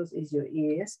last 2 toes is your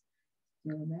ears.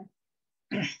 You know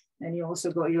that? And you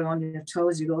also got your on your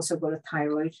toes, you also got a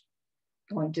thyroid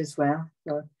point as well.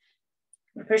 So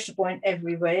a pressure point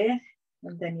everywhere.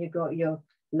 And then you got your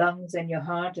lungs and your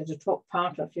heart at the top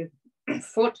part of your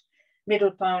foot.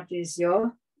 Middle part is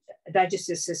your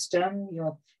digestive system,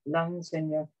 your lungs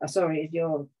and your,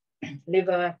 your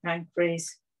liver,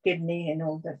 pancreas, kidney, and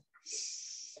all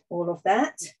of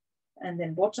that. And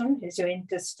then bottom is your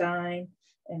intestine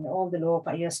and all the lower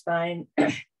part of your spine.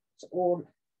 It's all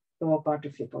lower part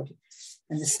of your body.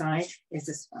 And the side is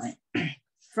the spine.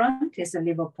 Front is the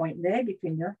liver point there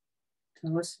between the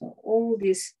toes. So all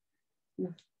this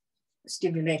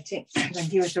stimulating. Then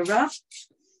give it a rub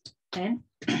and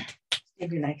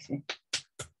stimulating.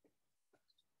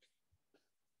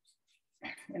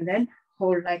 And then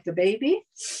hold like a baby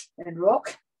and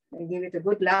rock and give it a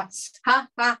good laugh. Ha,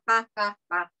 ha, ha, ha,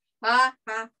 ha, ha,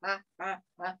 ha, ha, ha,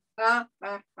 ha, ha,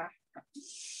 ha, ha.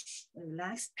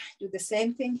 Relax. Do the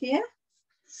same thing here.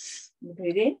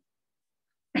 Breathe in.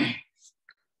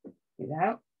 Breathe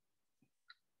out.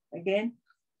 Again.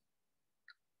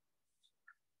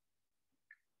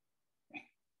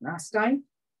 Last time.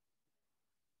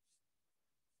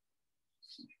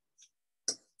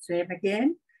 Same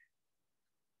again.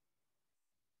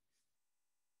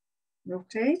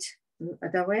 Rotate,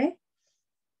 other way.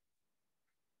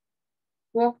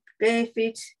 Walk bare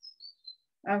feet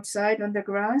outside on the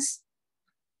grass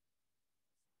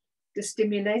to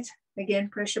stimulate, again,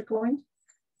 pressure point.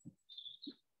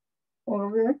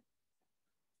 Over.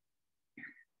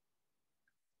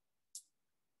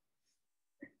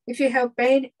 If you have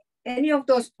pain, any of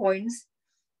those points,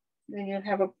 then you'll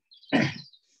have a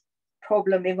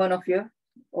problem in one of your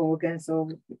organs or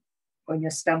on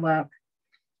your stomach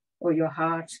or your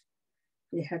heart.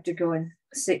 You have to go and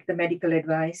seek the medical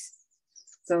advice.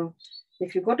 So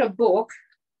if you've got a book,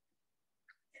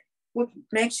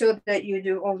 make sure that you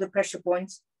do all the pressure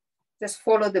points. Just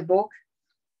follow the book.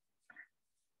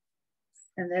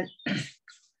 And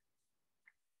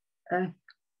then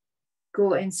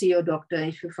go and see your doctor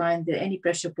if you find that any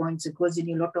pressure points are causing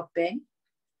you a lot of pain.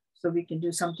 So we can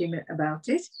do something about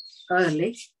it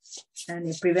early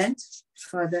and prevent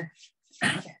further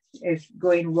if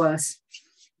going worse.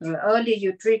 Early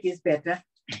you treat is better.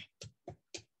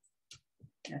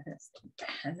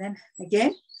 And then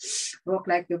again, walk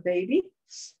like a baby.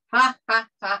 Ha, ha,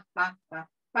 ha, ha, ha,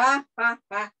 ha, ha,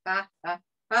 ha, ha, ha,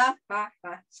 ha, ha,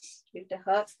 ha. Give the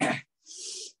heart.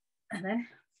 And then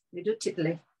we do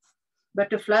tiddly.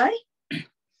 Butterfly.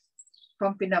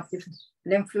 pumping up the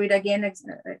lymph fluid again,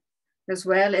 as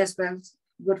well.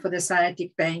 Good for the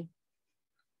sciatic pain.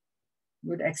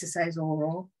 Good exercise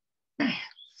overall.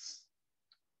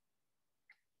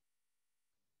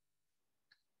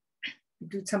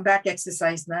 Do some back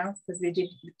exercise now because we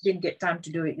didn't get time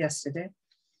to do it yesterday.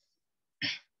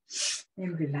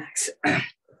 And relax.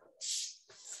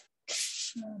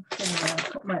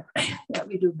 Yeah,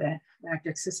 we do back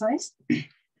exercise.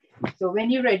 So when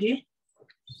you're ready,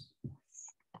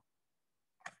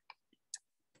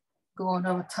 go on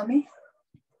our tummy.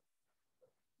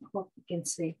 Hope you can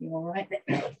see me all right.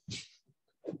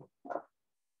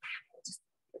 Just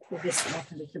put this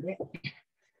back a little bit.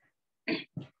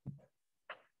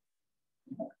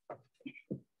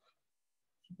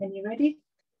 When you're ready,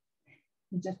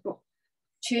 you just put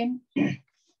chin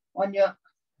on your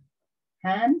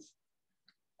hands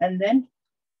and then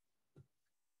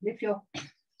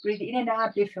breathe in and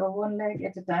out, lift your one leg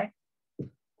at a time.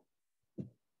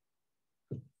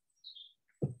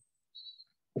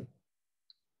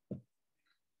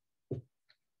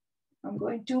 I'm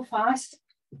going too fast.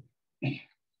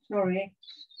 Sorry,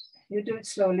 you do it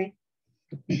slowly.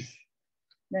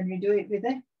 Then we do it with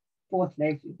the fourth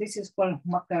leg. This is called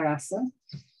Makarasana.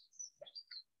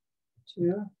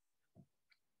 2.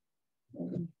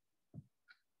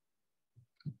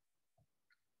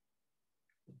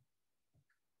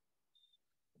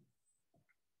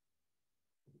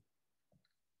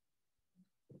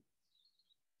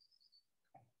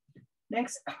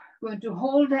 Next, we're going to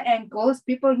hold the ankles.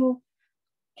 People who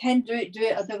can do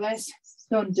it, otherwise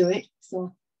don't do it.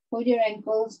 So hold your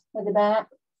ankles at the back,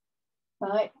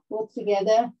 right, both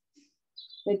together.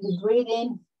 Then you breathe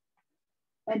in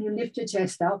and you lift your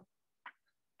chest up.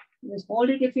 Just hold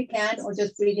it if you can, or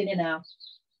just breathe in and out.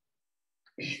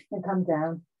 And come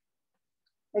down.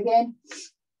 Again.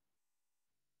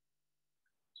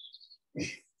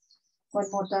 One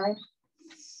more time.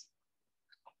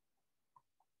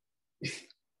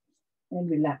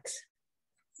 And relax.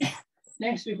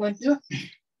 Next, we're going to do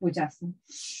Ujjasana.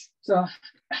 So,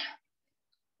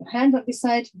 hand on this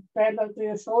side, parallel to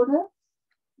your shoulder.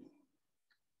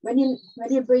 When you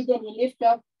breathe in, you lift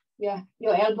up. Yeah,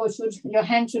 your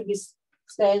hand should be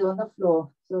stayed on the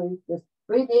floor. So you just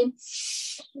breathe in,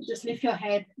 just lift your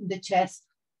head, the chest,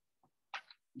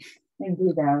 and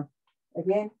breathe out.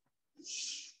 Again.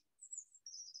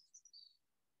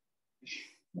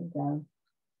 And down.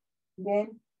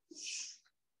 Again.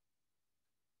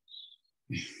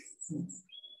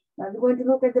 Now we're going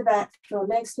to look at the back. So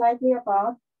legs slightly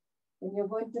apart. And you're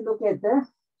going to look at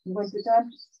you're going to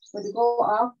turn, going to go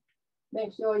up.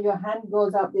 Make sure your hand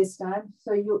goes up this time.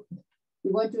 So you're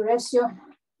going to rest your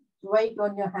weight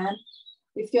on your hand.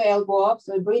 Lift your elbow up.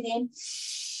 So breathe in.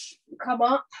 Come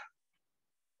up.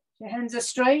 Your hands are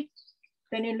straight.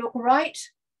 Then you look right.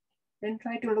 Then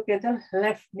try to look at the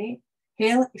left knee.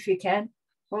 Heel if you can.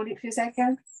 Hold it for a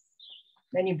second.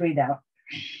 Then you breathe out.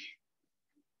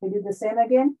 We do the same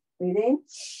again. Breathe in.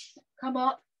 Come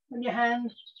up on your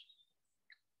hand.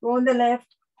 Go on the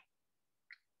left.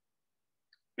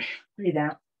 Breathe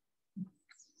out.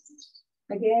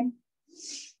 Again.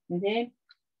 Breathe in.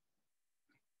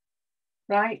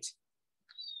 Right.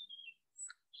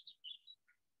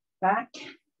 Back.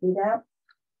 Breathe out.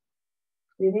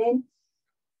 Breathe in.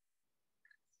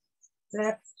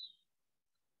 Left.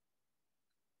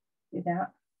 Breathe out.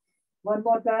 One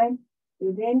more time.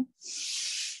 Breathe in.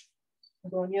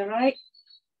 Go on your right.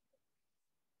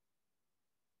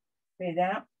 Breathe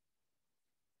out.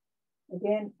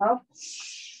 Again, up.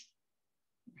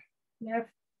 Left.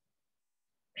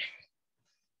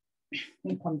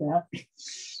 And come down.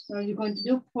 So you're going to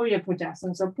do Purya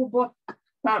Pujasana. So put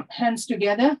both hands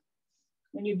together.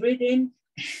 When you breathe in,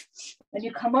 and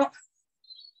you come up,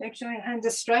 make sure your hands are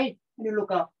straight, and you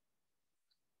look up.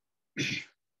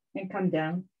 And come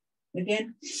down.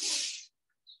 Again.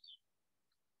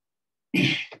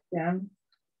 Down.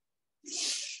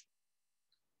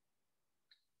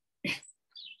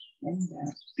 And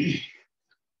down.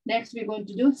 Next, we're going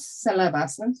to do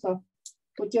Salabhasana. So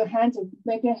put your hands,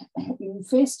 make a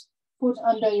fist, put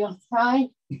under your thigh.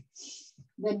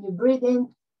 Then you breathe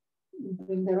in,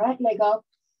 bring the right leg up,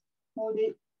 hold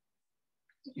it,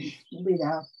 breathe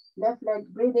out. Left leg,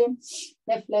 breathe in,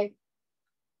 left leg.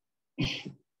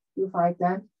 Do 5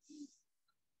 times.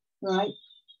 Right.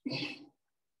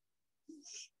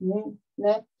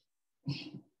 Left.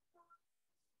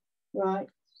 Right.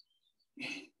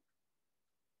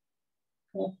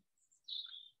 Left.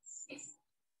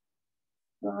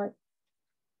 Right.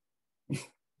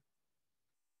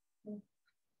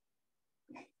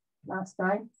 Last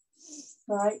time.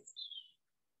 Right.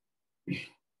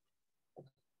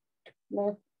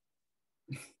 left.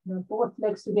 Now both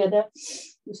legs together.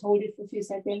 Just hold it for a few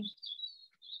seconds.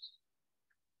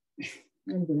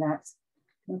 And relax.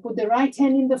 Now put the right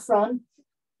hand in the front,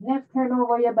 left hand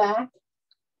over your back.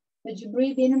 As you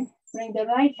breathe in, bring the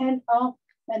right hand up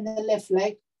and the left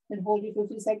leg and hold it for a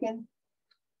few seconds.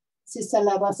 Sister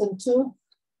Lavasana 2,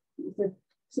 the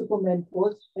Superman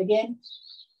pose again.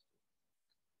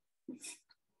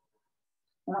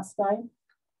 Last time.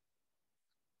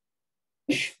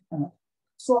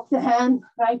 Swap the hand,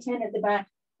 right hand at the back,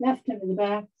 left hand at the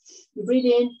back. You breathe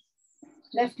in,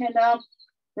 left hand up,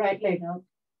 right leg up.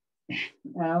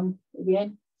 Down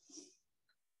again.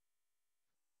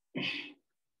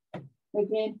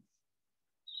 Again.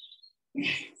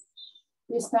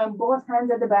 This time, both hands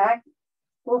at the back,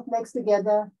 both legs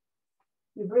together.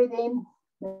 You breathe in,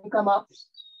 then you come up,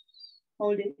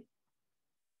 hold it.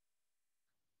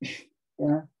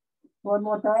 Yeah. One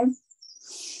more time.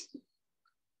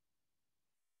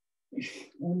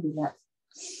 And relax.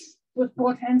 Put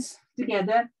both hands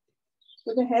together.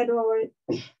 Put the head over it,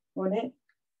 on it,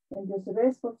 and just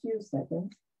rest for a few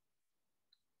seconds.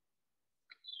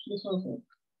 Before we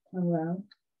turn around.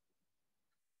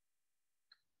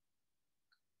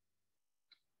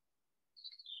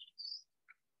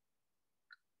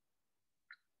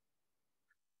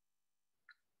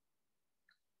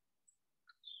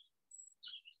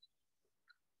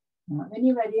 Now, when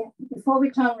you're ready, before we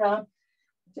turn around,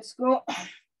 just go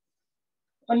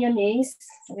on your knees.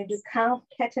 We do cow,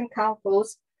 cat and cow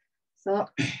pose. So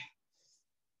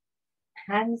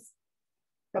hands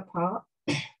apart.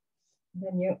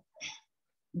 Then you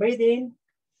breathe in,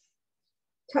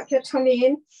 tuck your tummy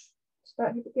in,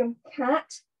 start to become cat.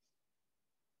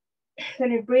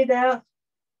 Then you breathe out,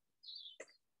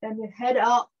 and your head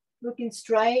up, looking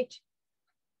straight,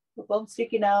 the bum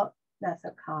sticking out. That's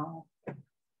a cow.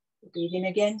 Breathe in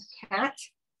again, cat.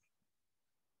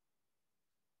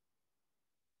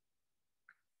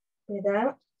 Breathe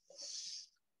out.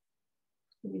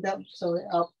 Breathe up, sorry,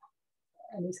 up,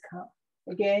 and it's cow.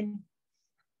 Again,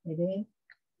 breathe in.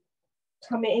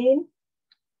 Tummy in.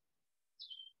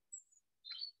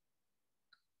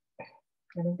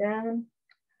 Coming down,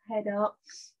 head up,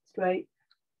 straight,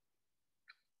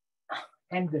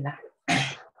 and relax.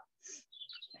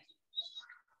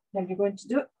 Now we're going to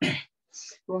do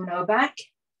go on our back.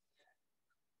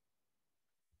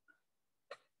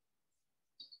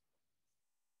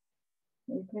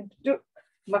 We're going to do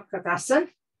Makakasana.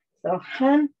 So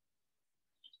hand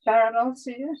parallel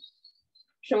to you,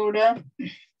 shoulder,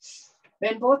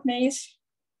 bend both knees.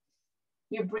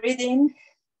 You breathe in,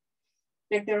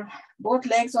 take both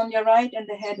legs on your right and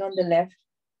the head on the left.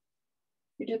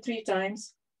 You do 3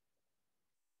 times.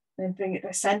 Then bring it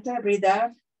to center, breathe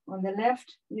out on the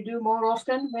left. You do more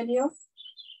often when you're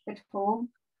at home.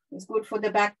 It's good for the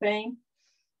back pain.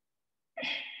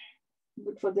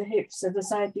 Good for the hips and the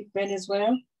side hip pain as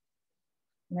well.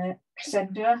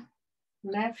 Center,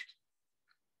 left,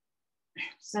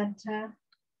 center,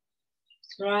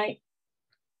 right,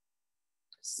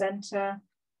 center,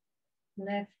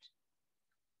 left,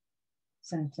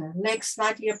 center. Legs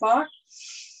slightly apart.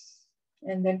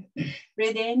 And then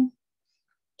breathe in,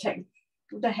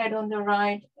 put the head on the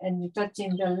right, and you're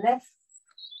touching the left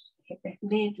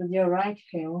knee with your right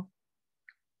heel.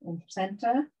 And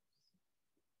center.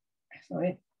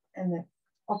 Sorry, and then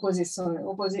opposite,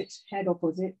 head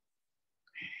opposite.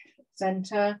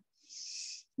 Center.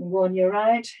 You go on your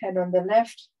right, head on the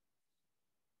left.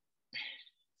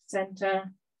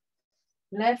 Center,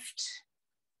 left.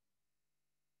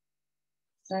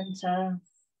 Center,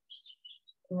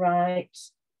 right.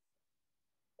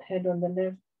 Head on the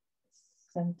left,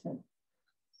 center.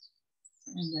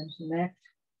 And then left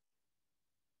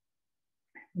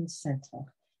and center.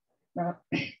 Now,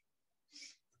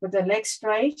 put the legs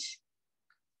straight,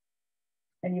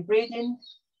 and you breathe in,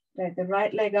 take the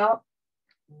right leg up,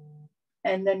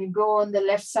 and then you go on the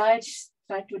left side,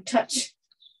 try to touch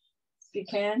if you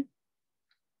can.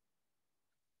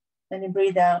 Then you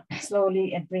breathe out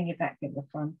slowly and bring it back in the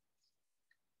front.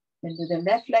 Then do the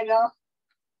left leg up,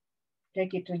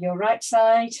 take it to your right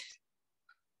side,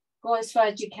 go as far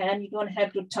as you can, you don't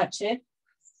have to touch it.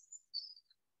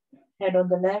 Head on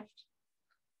the left,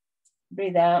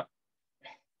 breathe out,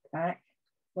 back.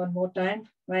 One more time,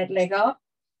 right leg up,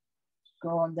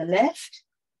 go on the left,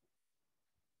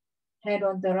 head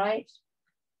on the right,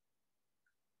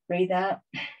 breathe out,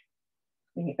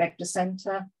 bring it back to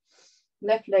center,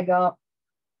 left leg up,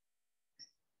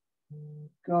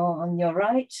 go on your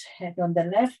right, head on the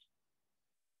left,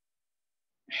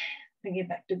 bring it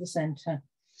back to the center.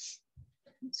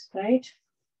 That's great.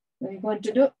 What are you going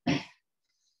to do?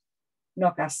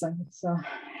 Nokasana. So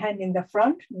hand in the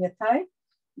front, in your thigh.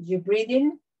 You breathe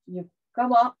in, you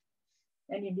come up,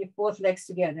 and you lift both legs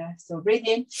together. So breathe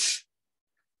in,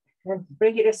 and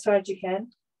bring it as far as you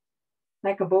can,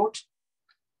 like a boat.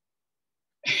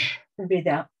 And breathe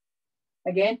out.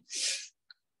 Again.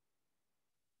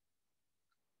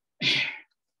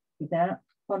 Breathe out.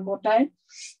 One more time.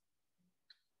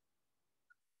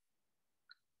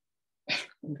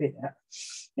 And breathe out.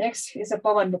 Next is a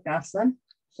Pavanmukhasan.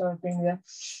 So bring the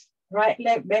right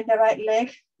leg, bend the right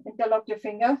leg, interlock your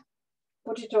finger,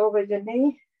 put it over your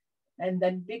knee, and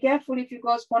then be careful if you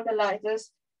go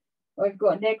spondylitis or you've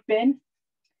got neck pain.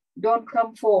 Don't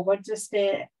come forward, just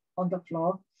stay on the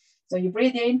floor. So you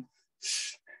breathe in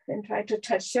and try to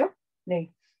touch your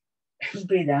knee.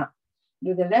 Breathe out.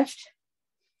 Do the left,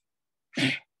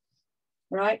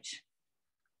 right,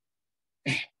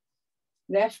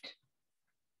 left,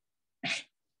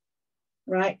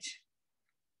 right,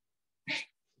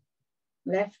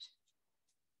 left,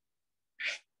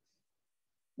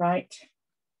 right,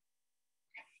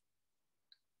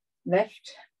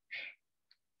 left.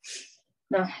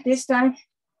 Now this time,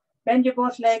 bend your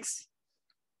both legs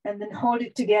and then hold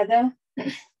it together.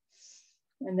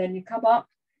 And then you come up.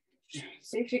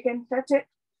 See if you can touch it.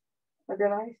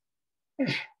 Otherwise,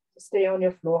 stay on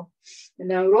your floor. And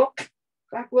now rock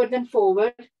backward and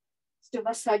forward to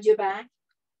massage your back.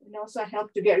 And also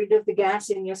help to get rid of the gas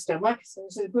in your stomach. So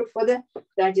this is good for the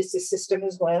digestive system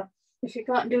as well. If you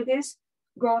can't do this,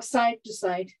 go side to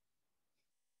side.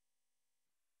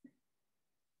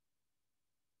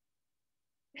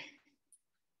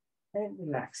 And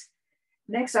relax.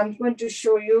 Next, I'm going to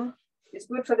show you, it's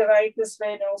good for the varicose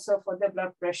vein, also for the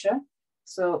blood pressure.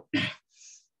 So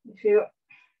if you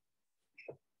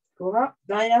go up,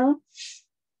 lie down,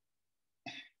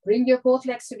 bring your both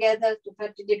legs together to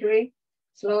 30 degrees,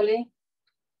 slowly,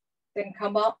 then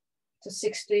come up to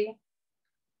 60,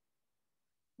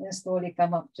 and slowly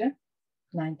come up to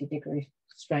 90 degrees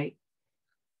straight.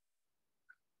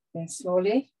 Then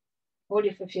slowly, hold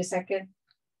it for a few seconds,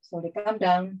 slowly come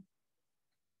down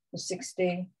to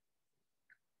 60,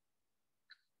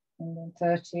 and then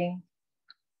 30,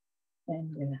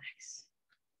 and relax.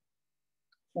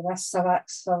 So that's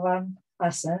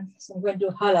Savasana. So I'm going to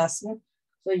do Halasana.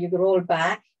 So you roll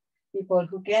back. People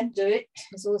who can't do it,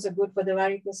 it's also good for the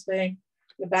varicose vein,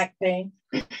 the back pain.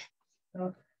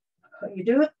 So what you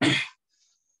do,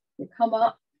 you come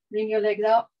up, bring your legs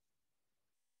up,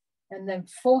 and then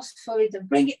forcefully to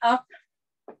bring it up,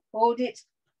 hold it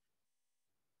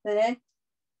there.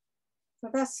 So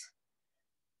that's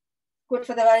good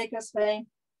for the varicose vein,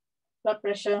 blood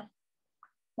pressure,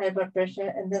 high blood pressure,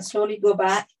 and then slowly go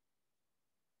back.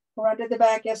 Go under the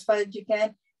back as far as you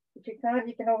can. If you can't,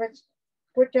 you can always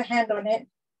put your hand on it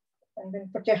and then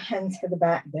put your hands at the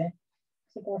back there.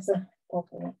 So that's the top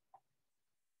of it.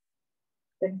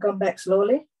 Then come back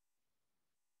slowly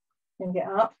and get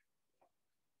up.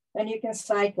 And you can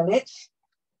cycle it.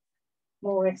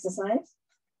 More exercise.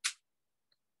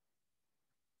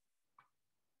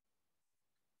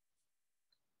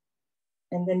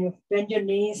 And then you bend your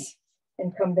knees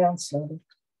and come down slowly.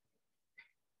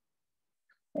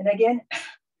 And again,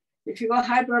 if you got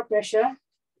high blood pressure,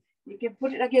 you can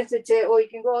put it against the chair or you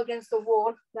can go against the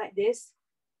wall like this.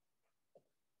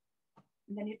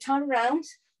 And then you turn around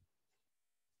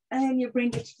and you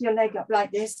bring your leg up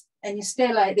like this and you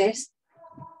stay like this.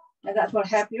 And that will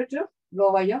help you to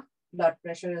lower your blood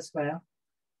pressure as well.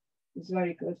 It's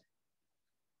very good.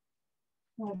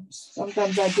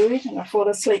 Sometimes I do it and I fall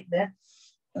asleep there.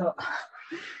 Oh,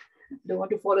 don't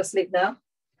want to fall asleep now.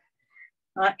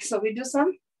 All right, so we do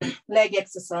some leg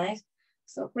exercise.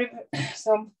 So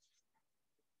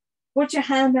put your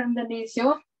hand underneath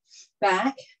your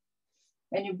back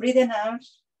and you breathe in and out.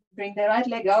 Bring the right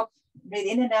leg up, breathe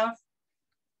in and out.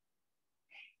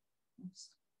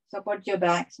 Support your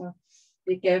back, so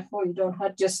be careful you don't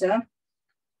hurt yourself.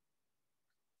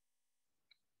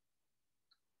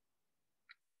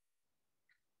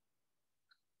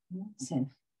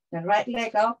 The right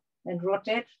leg up and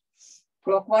rotate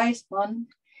clockwise. 1,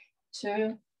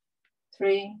 2,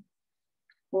 3,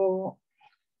 4,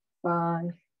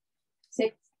 5,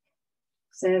 6,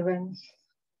 7,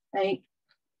 8,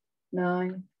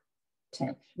 9,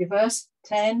 10. Reverse.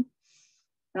 10,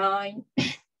 9,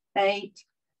 8,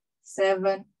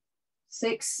 7,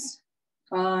 6,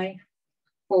 5,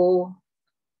 4,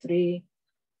 3,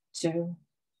 2,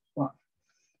 1.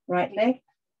 Right leg.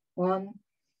 1,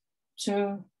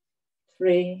 2,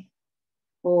 3,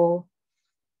 4,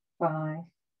 5,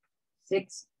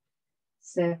 6,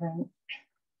 7,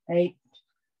 8,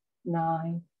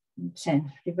 9,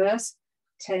 10. Reverse.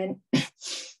 10,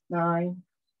 9,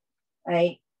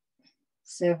 8,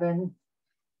 7,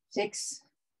 6,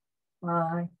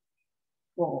 5,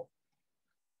 4,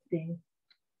 3,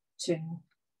 2,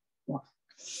 1.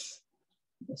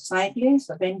 Cycling,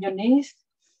 so bend your knees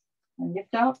and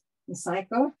lift up and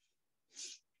cycle.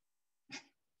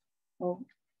 4,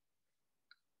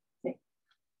 6,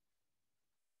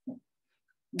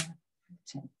 9,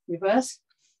 10. Reverse.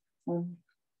 1,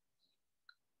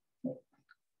 2,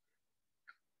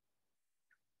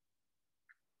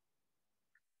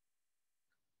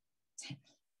 10.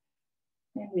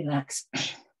 And relax.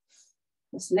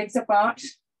 Just legs apart.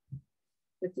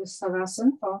 With this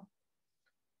savasana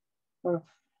for a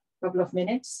couple of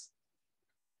minutes.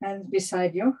 Hands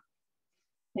beside you,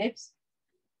 hips.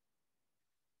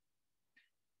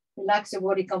 Relax your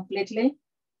body completely.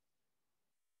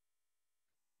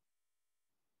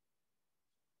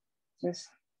 Just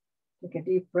take a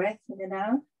deep breath in and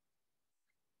out.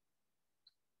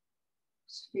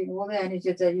 Just feel all the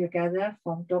energy that you gather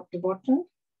from top to bottom.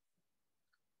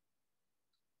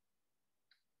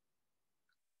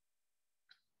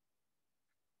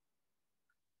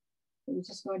 You're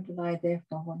just going to lie there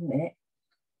for 1 minute.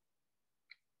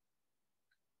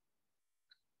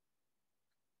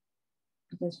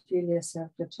 Just feel yourself,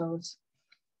 your toes,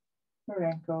 your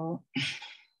ankle,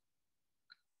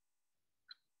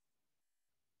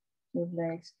 your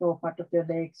legs, lower part of your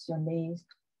legs, your knees,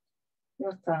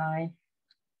 your thigh.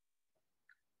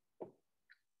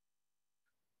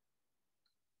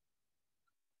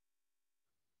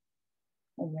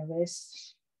 And your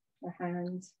wrists, your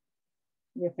hands,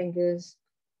 your fingers,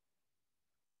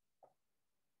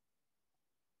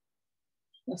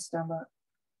 your stomach,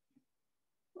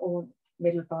 or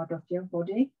middle part of your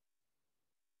body,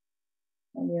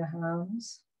 and your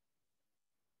arms,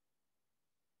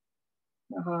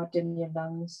 your heart and your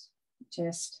lungs,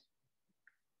 chest,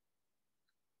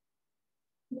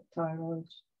 your thyroid,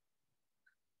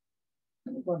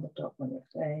 and on the top of your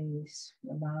face,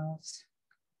 your mouth,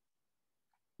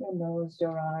 your nose,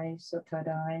 your eyes, your third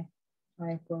eye,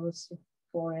 eyebrows, your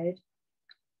forehead,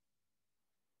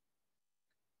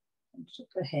 and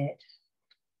the head.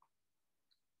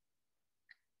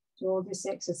 So all this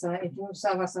exercise, do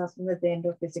savasana at the end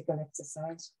of physical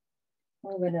exercise,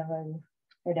 or whenever you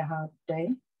had a hard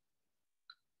day,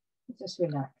 just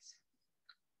relax.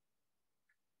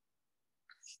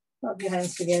 Rub your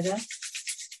hands together.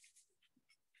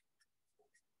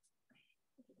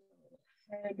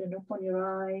 Head and open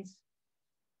your eyes.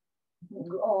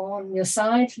 Go on your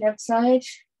side, left side,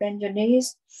 bend your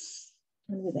knees,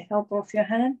 and with the help of your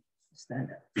hand, stand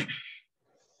up.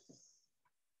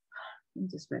 And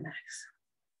just relax.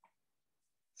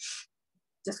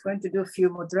 Just going to do a few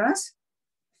mudras.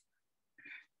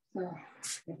 So,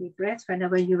 a deep breath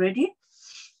whenever you're ready.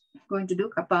 I'm going to do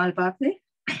Kapalabhati.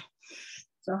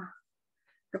 So,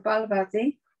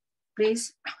 Kapalabhati,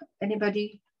 please,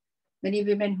 anybody, many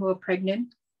women who are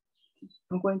pregnant,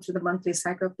 I'm going through the monthly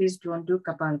cycle, please don't do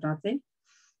Kapalabhati.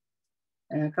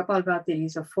 Kapalabhati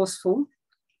is a forceful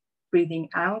breathing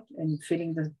out and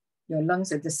filling your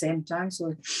lungs at the same time.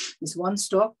 So it's one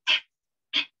stop,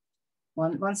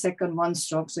 one second, one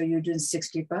stroke. So you're doing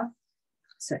 60 per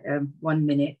 1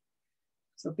 minute.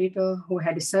 So people who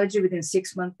had a surgery within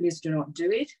 6 months, please do not do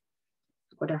it.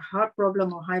 If you've got a heart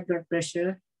problem or high blood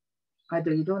pressure,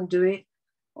 either you don't do it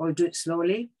or do it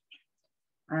slowly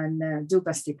and do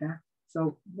Bastika.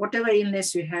 So whatever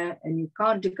illness you have and you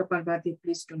can't do Kapalabhati,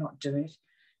 please do not do it.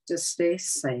 Just stay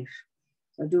safe.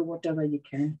 So do whatever you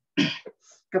can.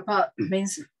 Kapal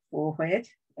means forehead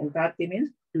and Bhati means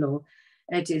low.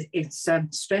 It's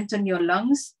strengthen your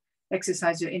lungs,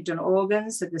 exercise your internal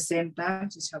organs at the same time,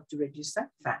 just help to reduce that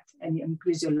fat and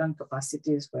increase your lung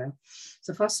capacity as well.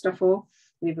 So first of all,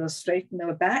 we will straighten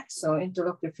our back. So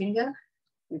interlock your finger,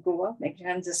 we go up, make your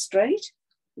hands straight.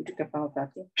 We do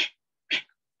Kapalabhati.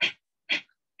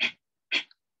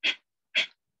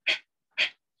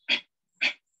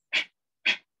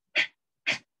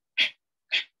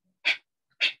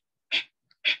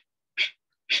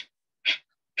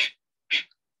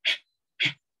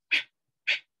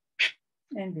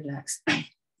 And relax.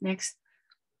 Next,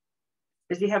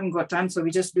 as we haven't got time, so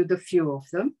we just do the few of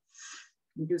them.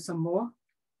 We do some more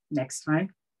next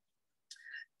time.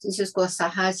 This is called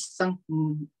Sahaj Sang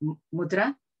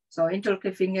Mudra. So interlock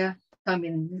your finger, thumb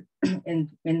in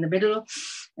the middle,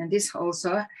 and this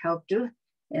also help to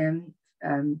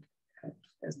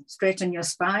straighten your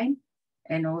spine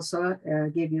and also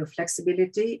give you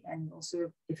flexibility. And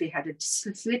also, if you had a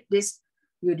slip disc,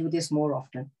 you do this more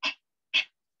often.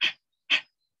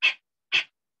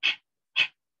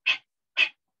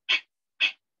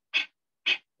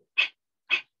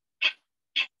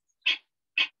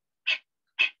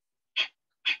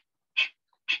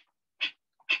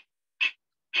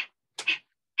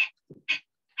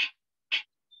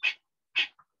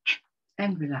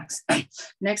 and relax.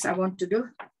 Next, I want to do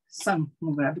some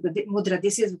mudra, because the mudra,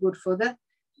 this is good for the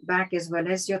back as well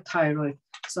as your thyroid.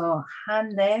 So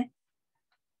hand there,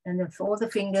 and then fold the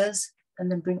fingers, and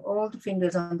then bring all the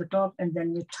fingers on the top, and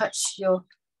then you touch your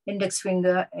index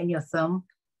finger and your thumb.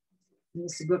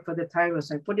 This is good for the thyroid.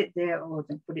 So put it there or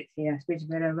then put it here, which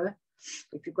wherever.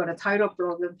 If you've got a thyroid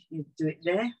problem, you do it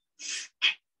there.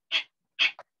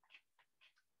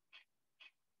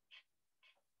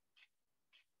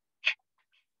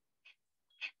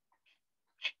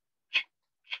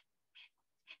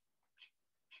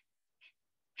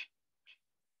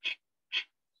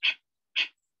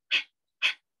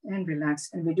 And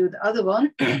relax. And we do the other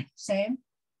one, same.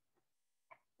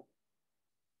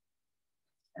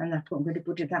 And I'm going to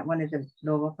put it, that one at the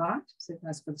lower part. So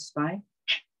that's for the spine.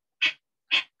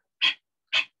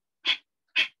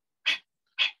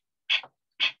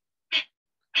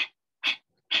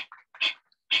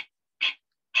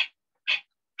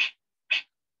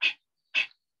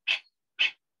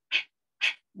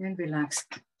 And relax.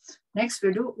 Next,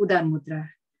 we do Udan Mudra.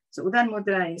 So Udan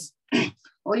Mudra is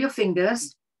all your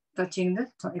fingers touching the,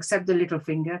 except the little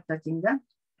finger touching the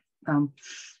thumb.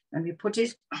 And we put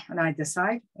it on either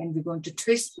side, and we're going to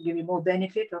twist to give you more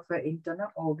benefit of our internal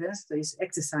organs. So it's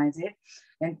exercise it.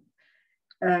 And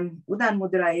Udan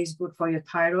Mudra is good for your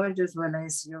thyroid as well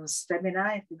as your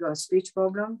stamina. If you've got a speech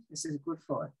problem, this is good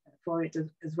for it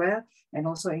as well. And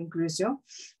also increase your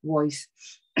voice.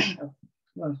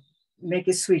 Well, make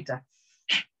it sweeter.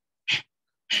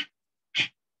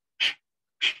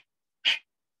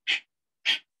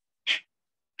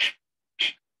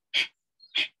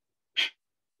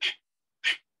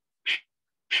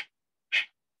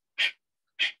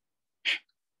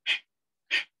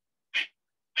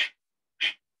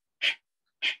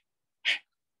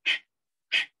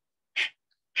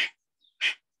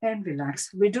 And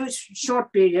relax. We do a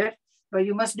short period, but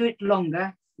you must do it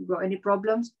longer. If you've got any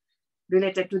problems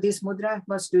related to this mudra,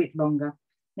 must do it longer.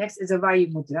 Next is a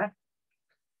Vayu Mudra.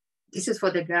 This is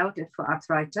for the gout and for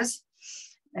arthritis,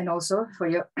 and also for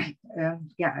your,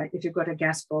 if you've got a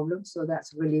gas problem, so that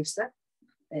relieves that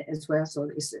as well. So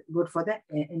it's good for the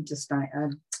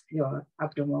intestine, your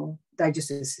abdominal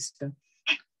digestive system.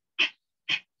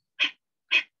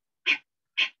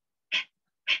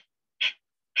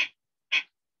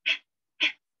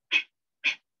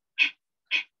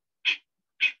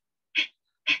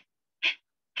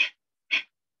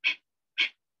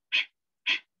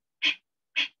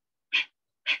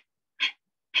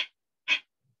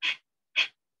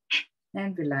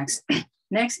 And relax.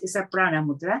 Next is a Prana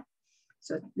Mudra.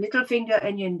 So little finger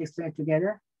and your index finger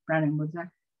together, Prana Mudra.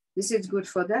 This is good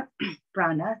for the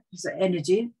prana, it's the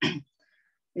energy.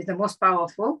 It's the most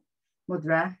powerful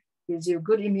mudra. Gives you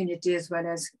good immunity as well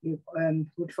as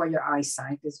good for your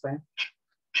eyesight as well.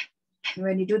 And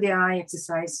when you do the eye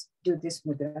exercise, do this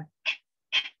mudra.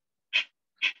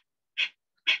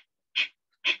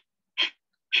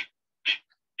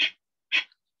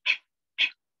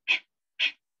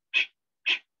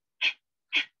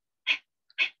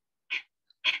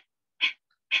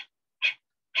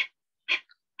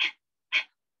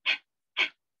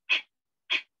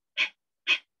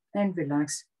 And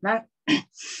relax. Now,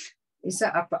 it's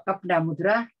a Apna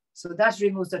Mudra. So that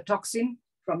removes the toxin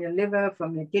from your liver,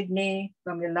 from your kidney,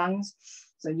 from your lungs.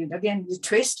 So you again, you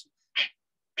twist.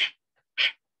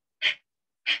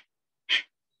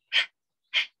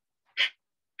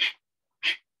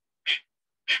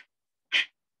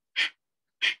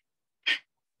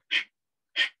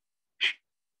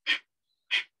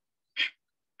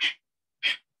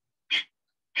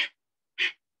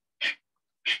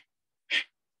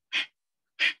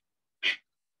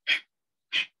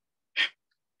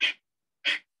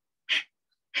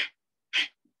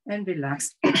 And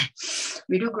relax.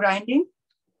 We do grinding,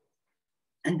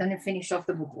 and then we finish off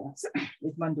the mudras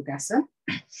with Mandukasa.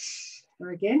 So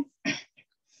again,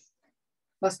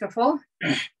 first of all,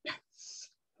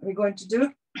 we're going to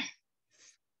do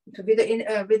with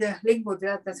the link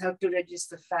mudra, that's how to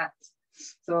register fat.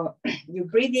 So you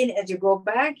breathe in as you go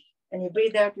back, and you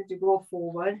breathe out as you go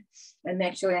forward, and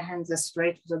make sure your hands are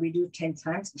straight. So we do 10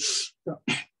 times. So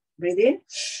breathe in,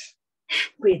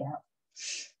 breathe out.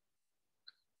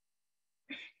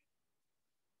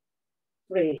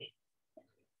 3,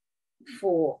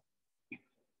 4,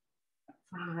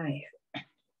 5,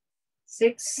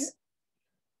 6,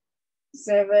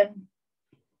 7,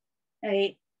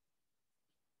 8,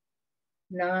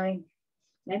 9,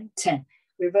 and 10.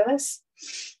 Reverse.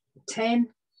 10,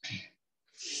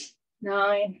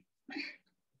 9,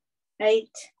 8,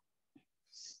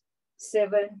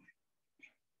 7,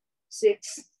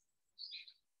 6,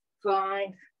 5,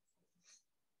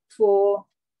 4,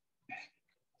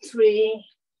 3,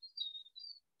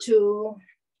 2,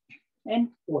 and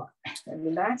 1. And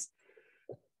relax.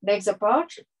 Legs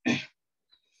apart.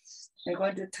 We're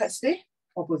going to touch the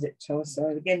opposite toe. So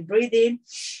again, breathe in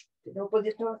to the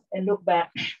opposite toe and look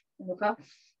back. Look up.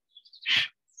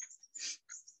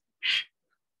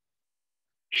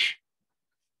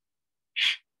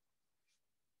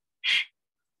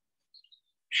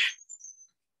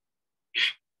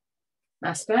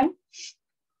 Last time.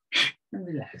 And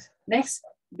relax. Next,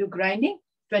 do grinding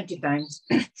 20 times.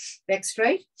 Back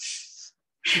straight.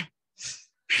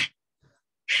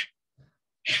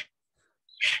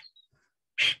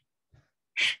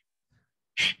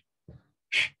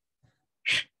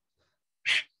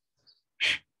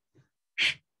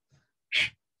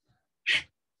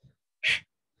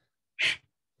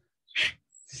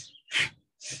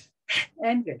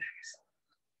 And relax.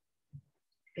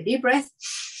 A deep breath.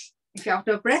 If you're out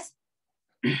of breath,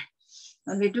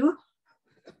 and we do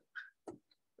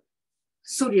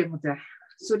Surya Mudra.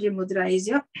 Surya Mudra is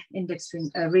your index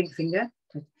finger, ring finger.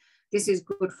 This is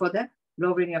good for the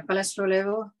lowering your cholesterol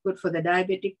level, good for the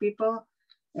diabetic people,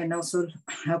 and also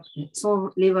help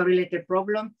solve liver-related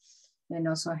problem, and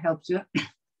also helps you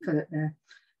for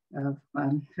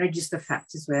reduce the fat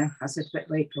as well as a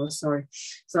weight loss. Sorry.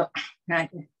 So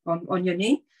on your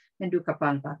knee and do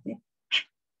Kapalabhati.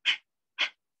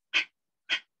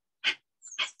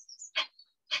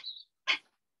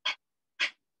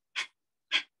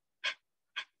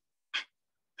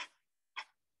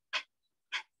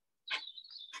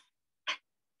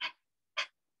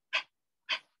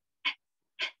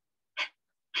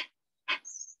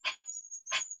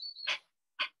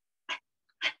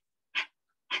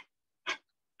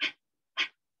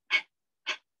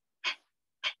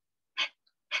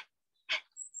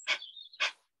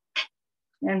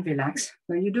 And relax.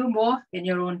 So you do more in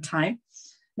your own time.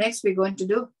 Next, we're going to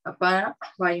do Apana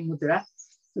Vayu Mudra.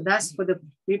 So that's for the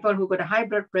people who got a high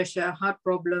blood pressure, heart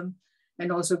problem,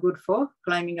 and also good for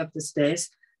climbing up the stairs.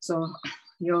 So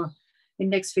your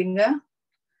index finger,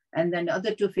 and then the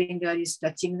other two fingers is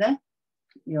touching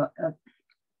your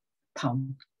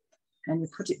thumb. And you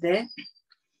put it there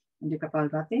in the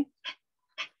Kapalabhati.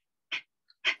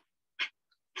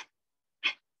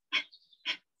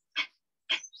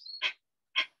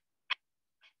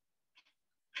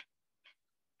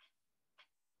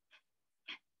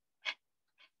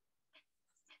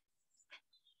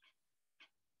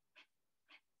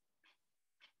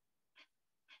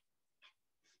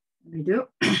 We do.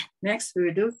 Next, we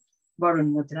will do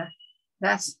Varun Mudra.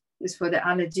 That is for the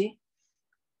allergy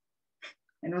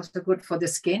and also good for the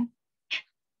skin.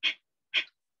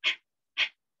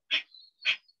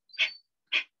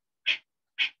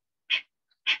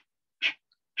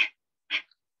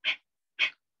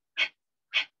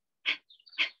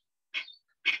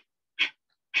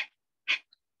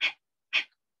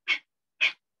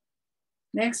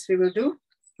 Next, we will do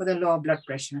for the lower blood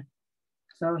pressure.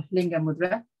 So Linga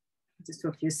Mudra, just for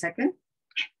a few seconds.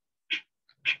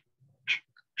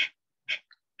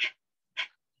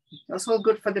 Also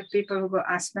good for the people who got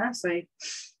asthma, so you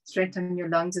strengthen your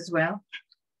lungs as well.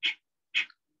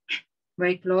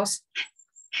 Weight loss.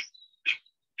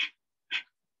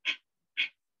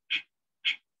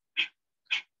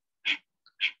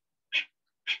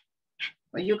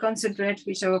 Well, you concentrate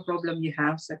whichever problem you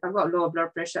have. So if I've got lower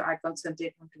blood pressure, I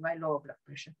concentrate onto my lower blood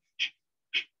pressure.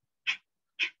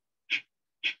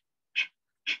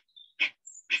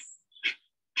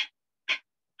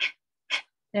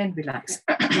 And relax.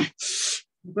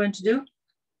 We're going to do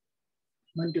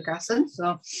Mandukasana.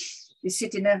 So you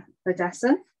sit in a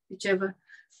Vajrasan, whichever,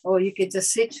 or you can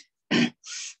just sit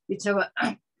whichever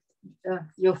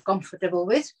you're comfortable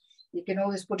with. You can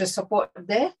always put a support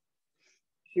there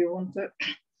if you want to.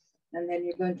 And then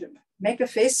you're going to make a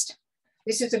fist.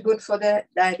 This is good for the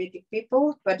diabetic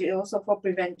people, but it's also for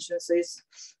prevention. So it's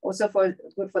also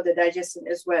good for the digestion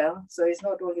as well. So it's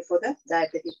not only for the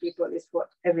diabetic people, it's for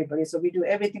everybody. So we do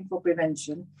everything for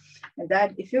prevention. And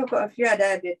that if you are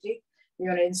diabetic,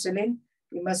 you're on insulin,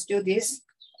 you must do this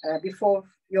before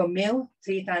your meal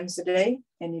 3 times a day,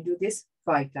 and you do this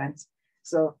 5 times.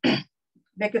 So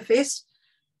make a fist,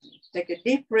 take a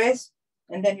deep breath,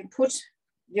 and then you put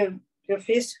your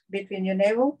fist between your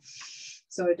navel.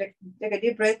 So take a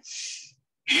deep breath,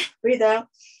 breathe out,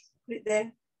 breathe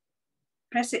there,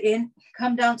 press it in,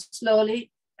 come down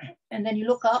slowly, and then you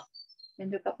look up and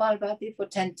do Kapalabhati for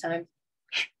 10 times.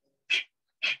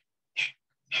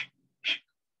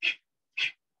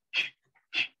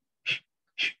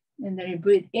 And then you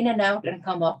breathe in and out and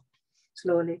come up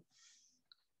slowly.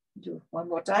 Do one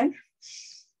more time.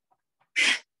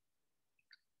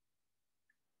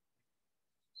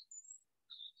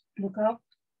 Look up.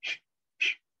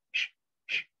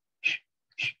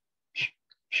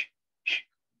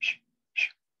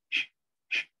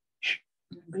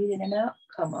 Breathe in and out,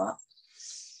 come up.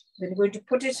 Then you're going to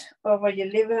put it over your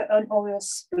liver and over your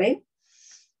spleen.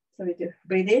 So we do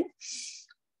breathe in,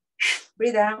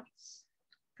 breathe out,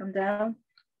 come down,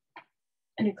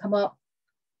 and you come up.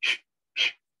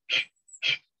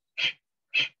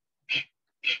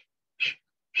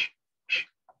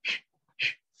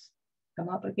 Come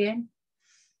up again.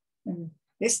 And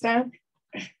this time,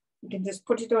 you can just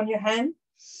put it on your hand.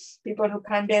 People who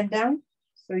can't bend down.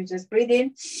 So you just breathe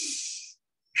in,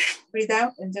 breathe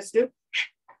out, and just do.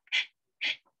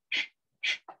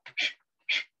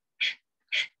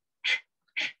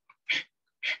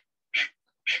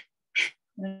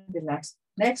 And relax.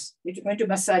 Next, you're going to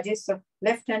massage it. So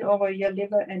left hand over your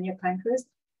liver and your pancreas,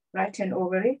 right hand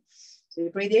over it. So you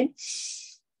breathe in,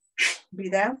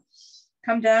 breathe out,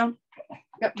 come down.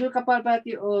 Do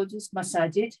Kapalbhati or just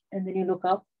massage it, and then you look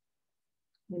up.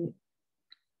 2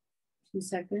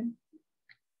 seconds.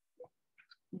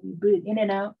 You breathe in and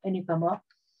out, and you come up.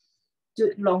 Do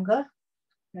it longer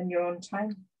than your own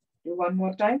time. Do one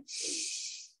more time.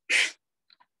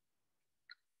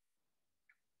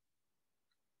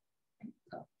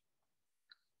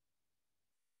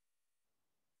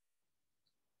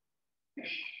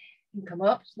 You come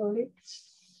up slowly.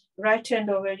 Right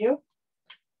hand over you.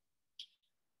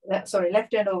 Left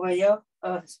hand over your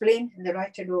spleen, and the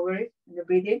right hand over it. And you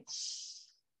breathe in.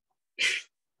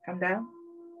 Come down.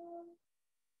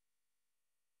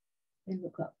 And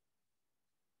look up.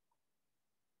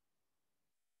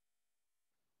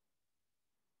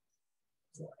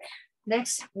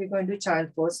 Next, we're going to do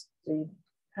child pose. So you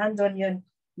hand on your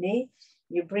knee.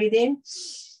 You breathe in.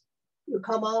 You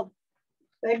come up,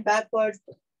 bend backwards.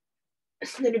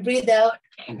 Then you breathe out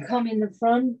and come in the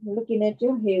front, looking at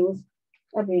your heels.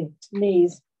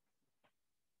 Knees.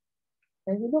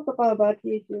 And you look up about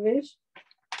if you wish.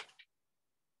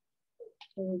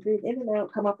 And you breathe in and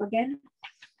out, come up again.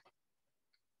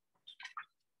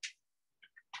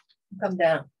 Come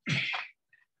down.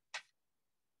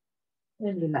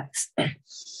 And relax. Come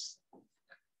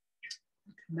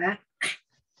back.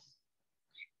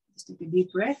 Just take a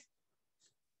deep breath.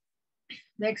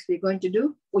 Next, we're going to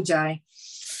do Ujjayi.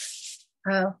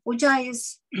 Ujjayi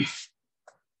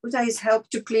is help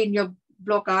to clean your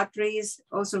blocked arteries,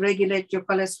 also regulate your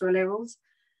cholesterol levels,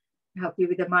 help you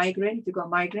with the migraine, if you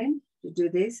got migraine, to do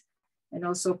this, and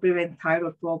also prevent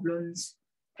thyroid problems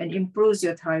and improves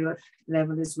your thyroid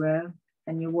level as well.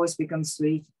 And your voice becomes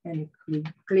sweet and it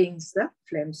cleans the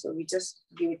phlegm. So we just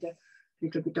give it a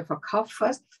little bit of a cough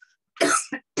first,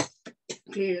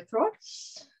 clear your throat,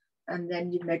 and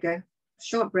then you make a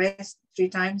short breath 3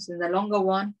 times, and the longer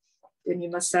one, then you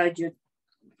massage your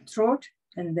throat,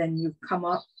 and then you come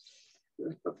up,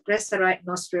 press the right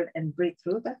nostril and breathe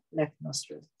through the left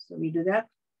nostril. So we do that.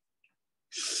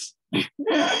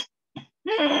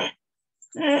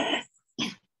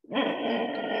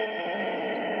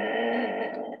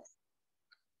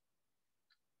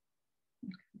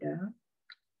 Down.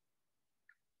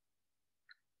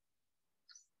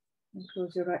 And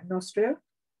close your right nostril.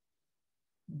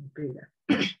 And breathe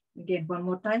out. Again, one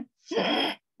more time.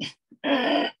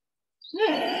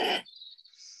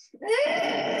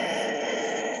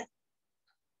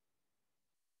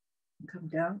 Come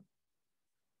down.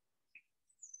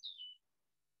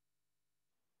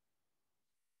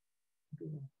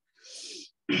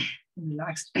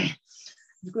 Relax.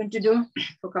 You're going to do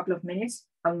for a couple of minutes,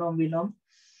 Anulom Vilom.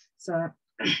 So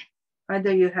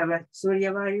either you have a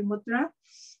Surya Vayu Mudra,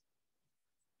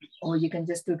 or you can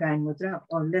just do Gayan Mudra,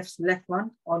 or left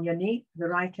one on your knee, the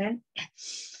right hand.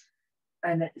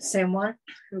 And the same one,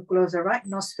 you close the right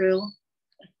nostril,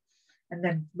 and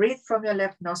then breathe from your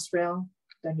left nostril.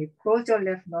 Then you close your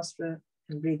left nostril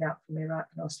and breathe out from your right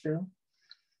nostril.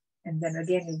 And then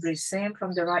again, you breathe same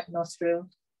from the right nostril,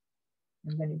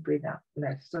 and then you breathe out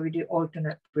left. So we do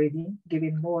alternate breathing,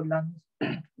 giving more lungs,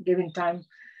 giving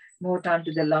more time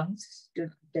to the lungs to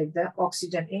take the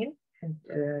oxygen in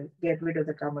and get rid of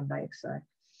the carbon dioxide.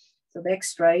 So back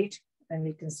straight, and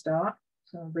we can start.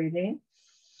 So breathe in.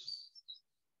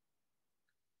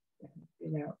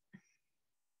 Breathe out.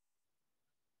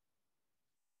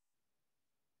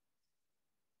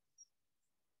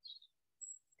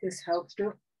 This helps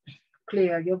to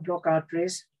clear your blocked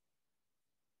arteries,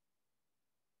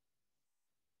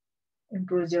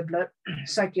 improves your blood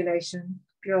circulation,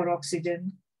 pure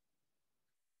oxygen,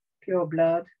 pure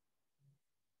blood,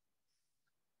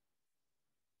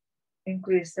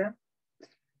 increase the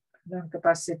lung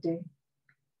capacity,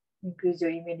 increase your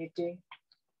immunity.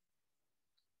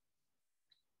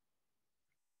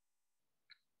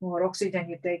 More oxygen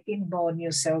you take in, more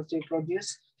new cells you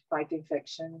produce, fight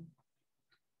infection,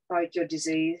 fight your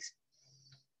disease.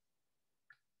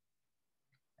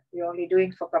 You're only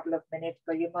doing for a couple of minutes,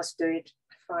 but you must do it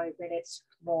 5 minutes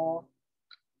more.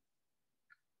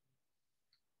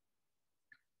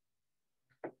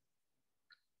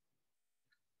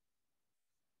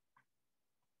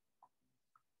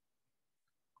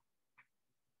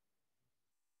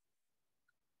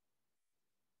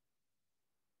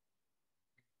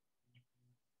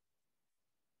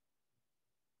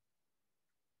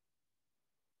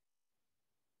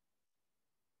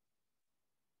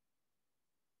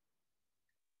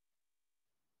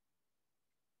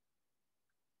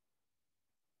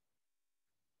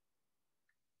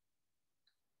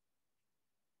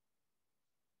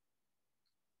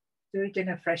 Do it in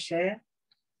a fresh air.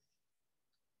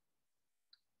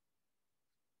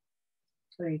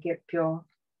 So you get pure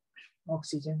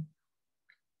oxygen.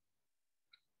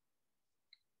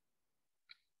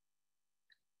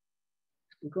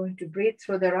 You're going to breathe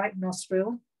through the right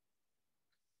nostril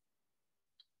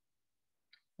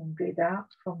and breathe out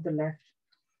from the left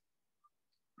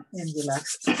and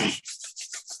relax.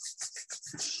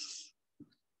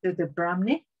 Do the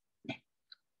Brahmani.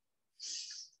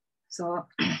 So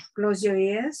close your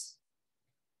ears.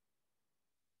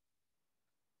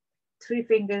 3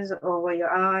 fingers over your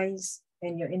eyes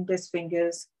and your index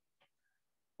fingers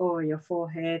over your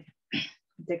forehead.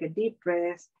 Take a deep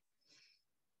breath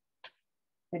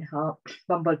and hum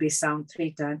bumblebee sound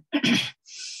 3 times.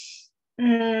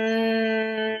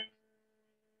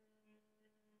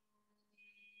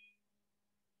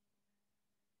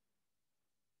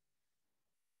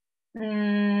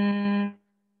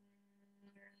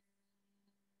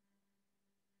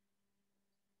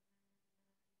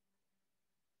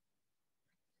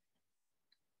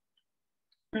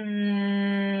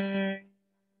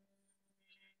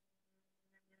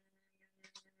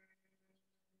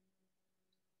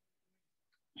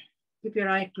 Keep your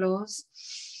eye closed.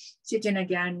 Sit in a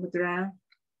Gyan Mudra.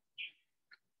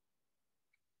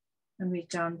 And we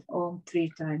chant Om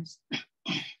 3 times.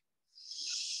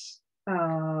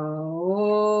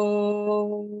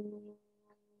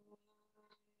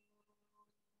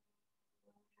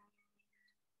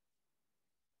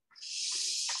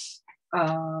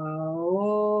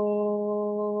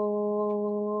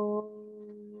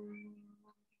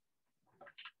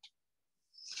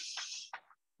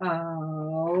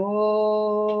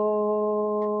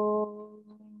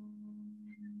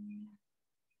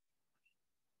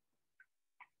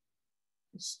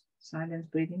 Silence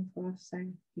breathing for a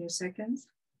few seconds.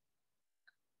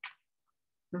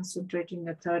 Concentrating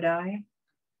the third eye.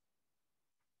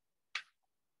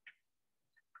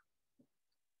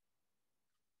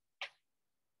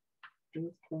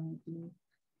 Breathe quietly.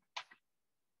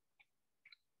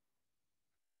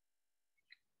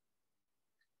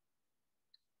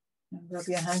 And rub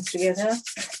your hands together.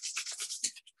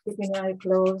 Keeping your eye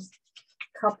closed.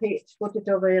 Cup it, put it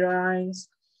over your eyes.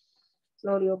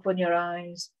 Slowly open your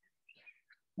eyes.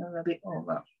 And rub it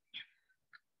over.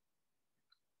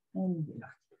 And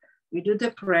we do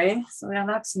the prayer. So we are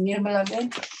not Nirmala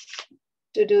again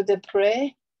to do the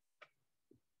prayer.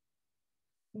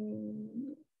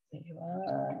 There you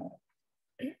are.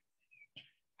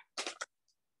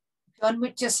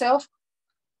 Unmute yourself.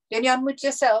 Can you unmute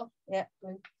yourself? Yeah,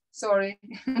 sorry.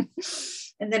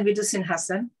 And then we do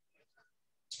Sinhasan.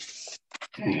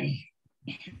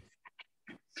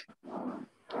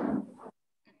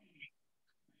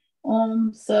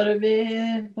 Om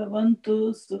Sarve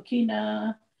Bhavantu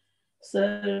Sukhina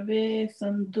Sarve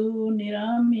Santu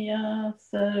Niramya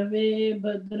Sarve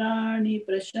Bhadrani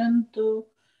Prashantu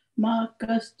Ma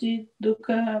Kaschit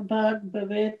Dukha Bhag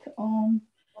Bhavet. Om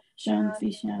Shanti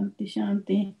Shanti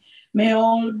Shanti. May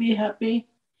all be happy.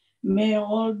 May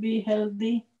all be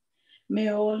healthy. May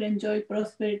all enjoy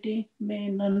prosperity. May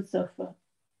none suffer.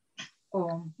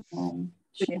 Om. Om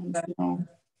Shanti Om.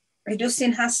 We do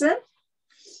Sinhasan.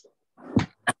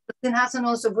 Sinhasan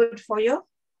also good for your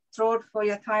throat, for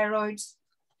your thyroids,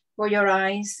 for your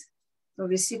eyes. So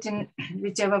we sit in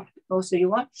whichever posture you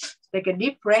want. Take a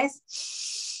deep breath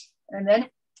and then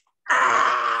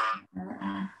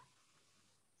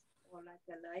or like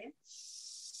a lion.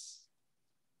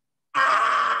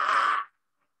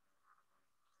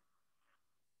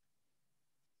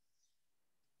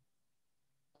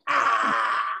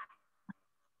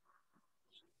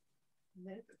 And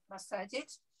then massage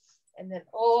it. And then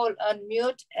all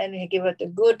unmute and give it a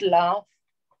good laugh.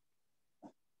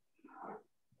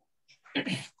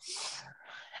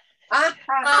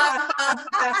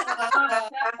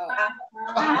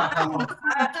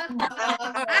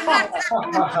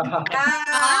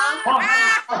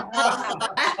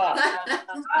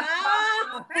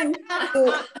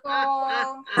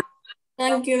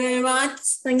 Thank you very much.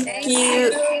 Thank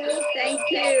you. Thank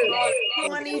you.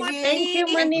 Thank you,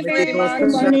 Mani, very much.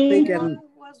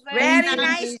 Very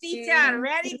nice teacher.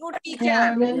 Very good teacher.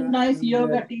 Yeah, very nice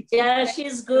yoga teacher. Yeah,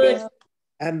 she's good.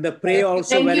 And the pray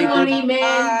also Thank very you, good. Mani,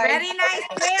 man. Very nice.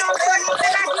 Pray also,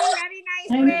 Nitalaji. Very nice.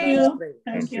 Thank Pray. you.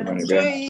 Thank you.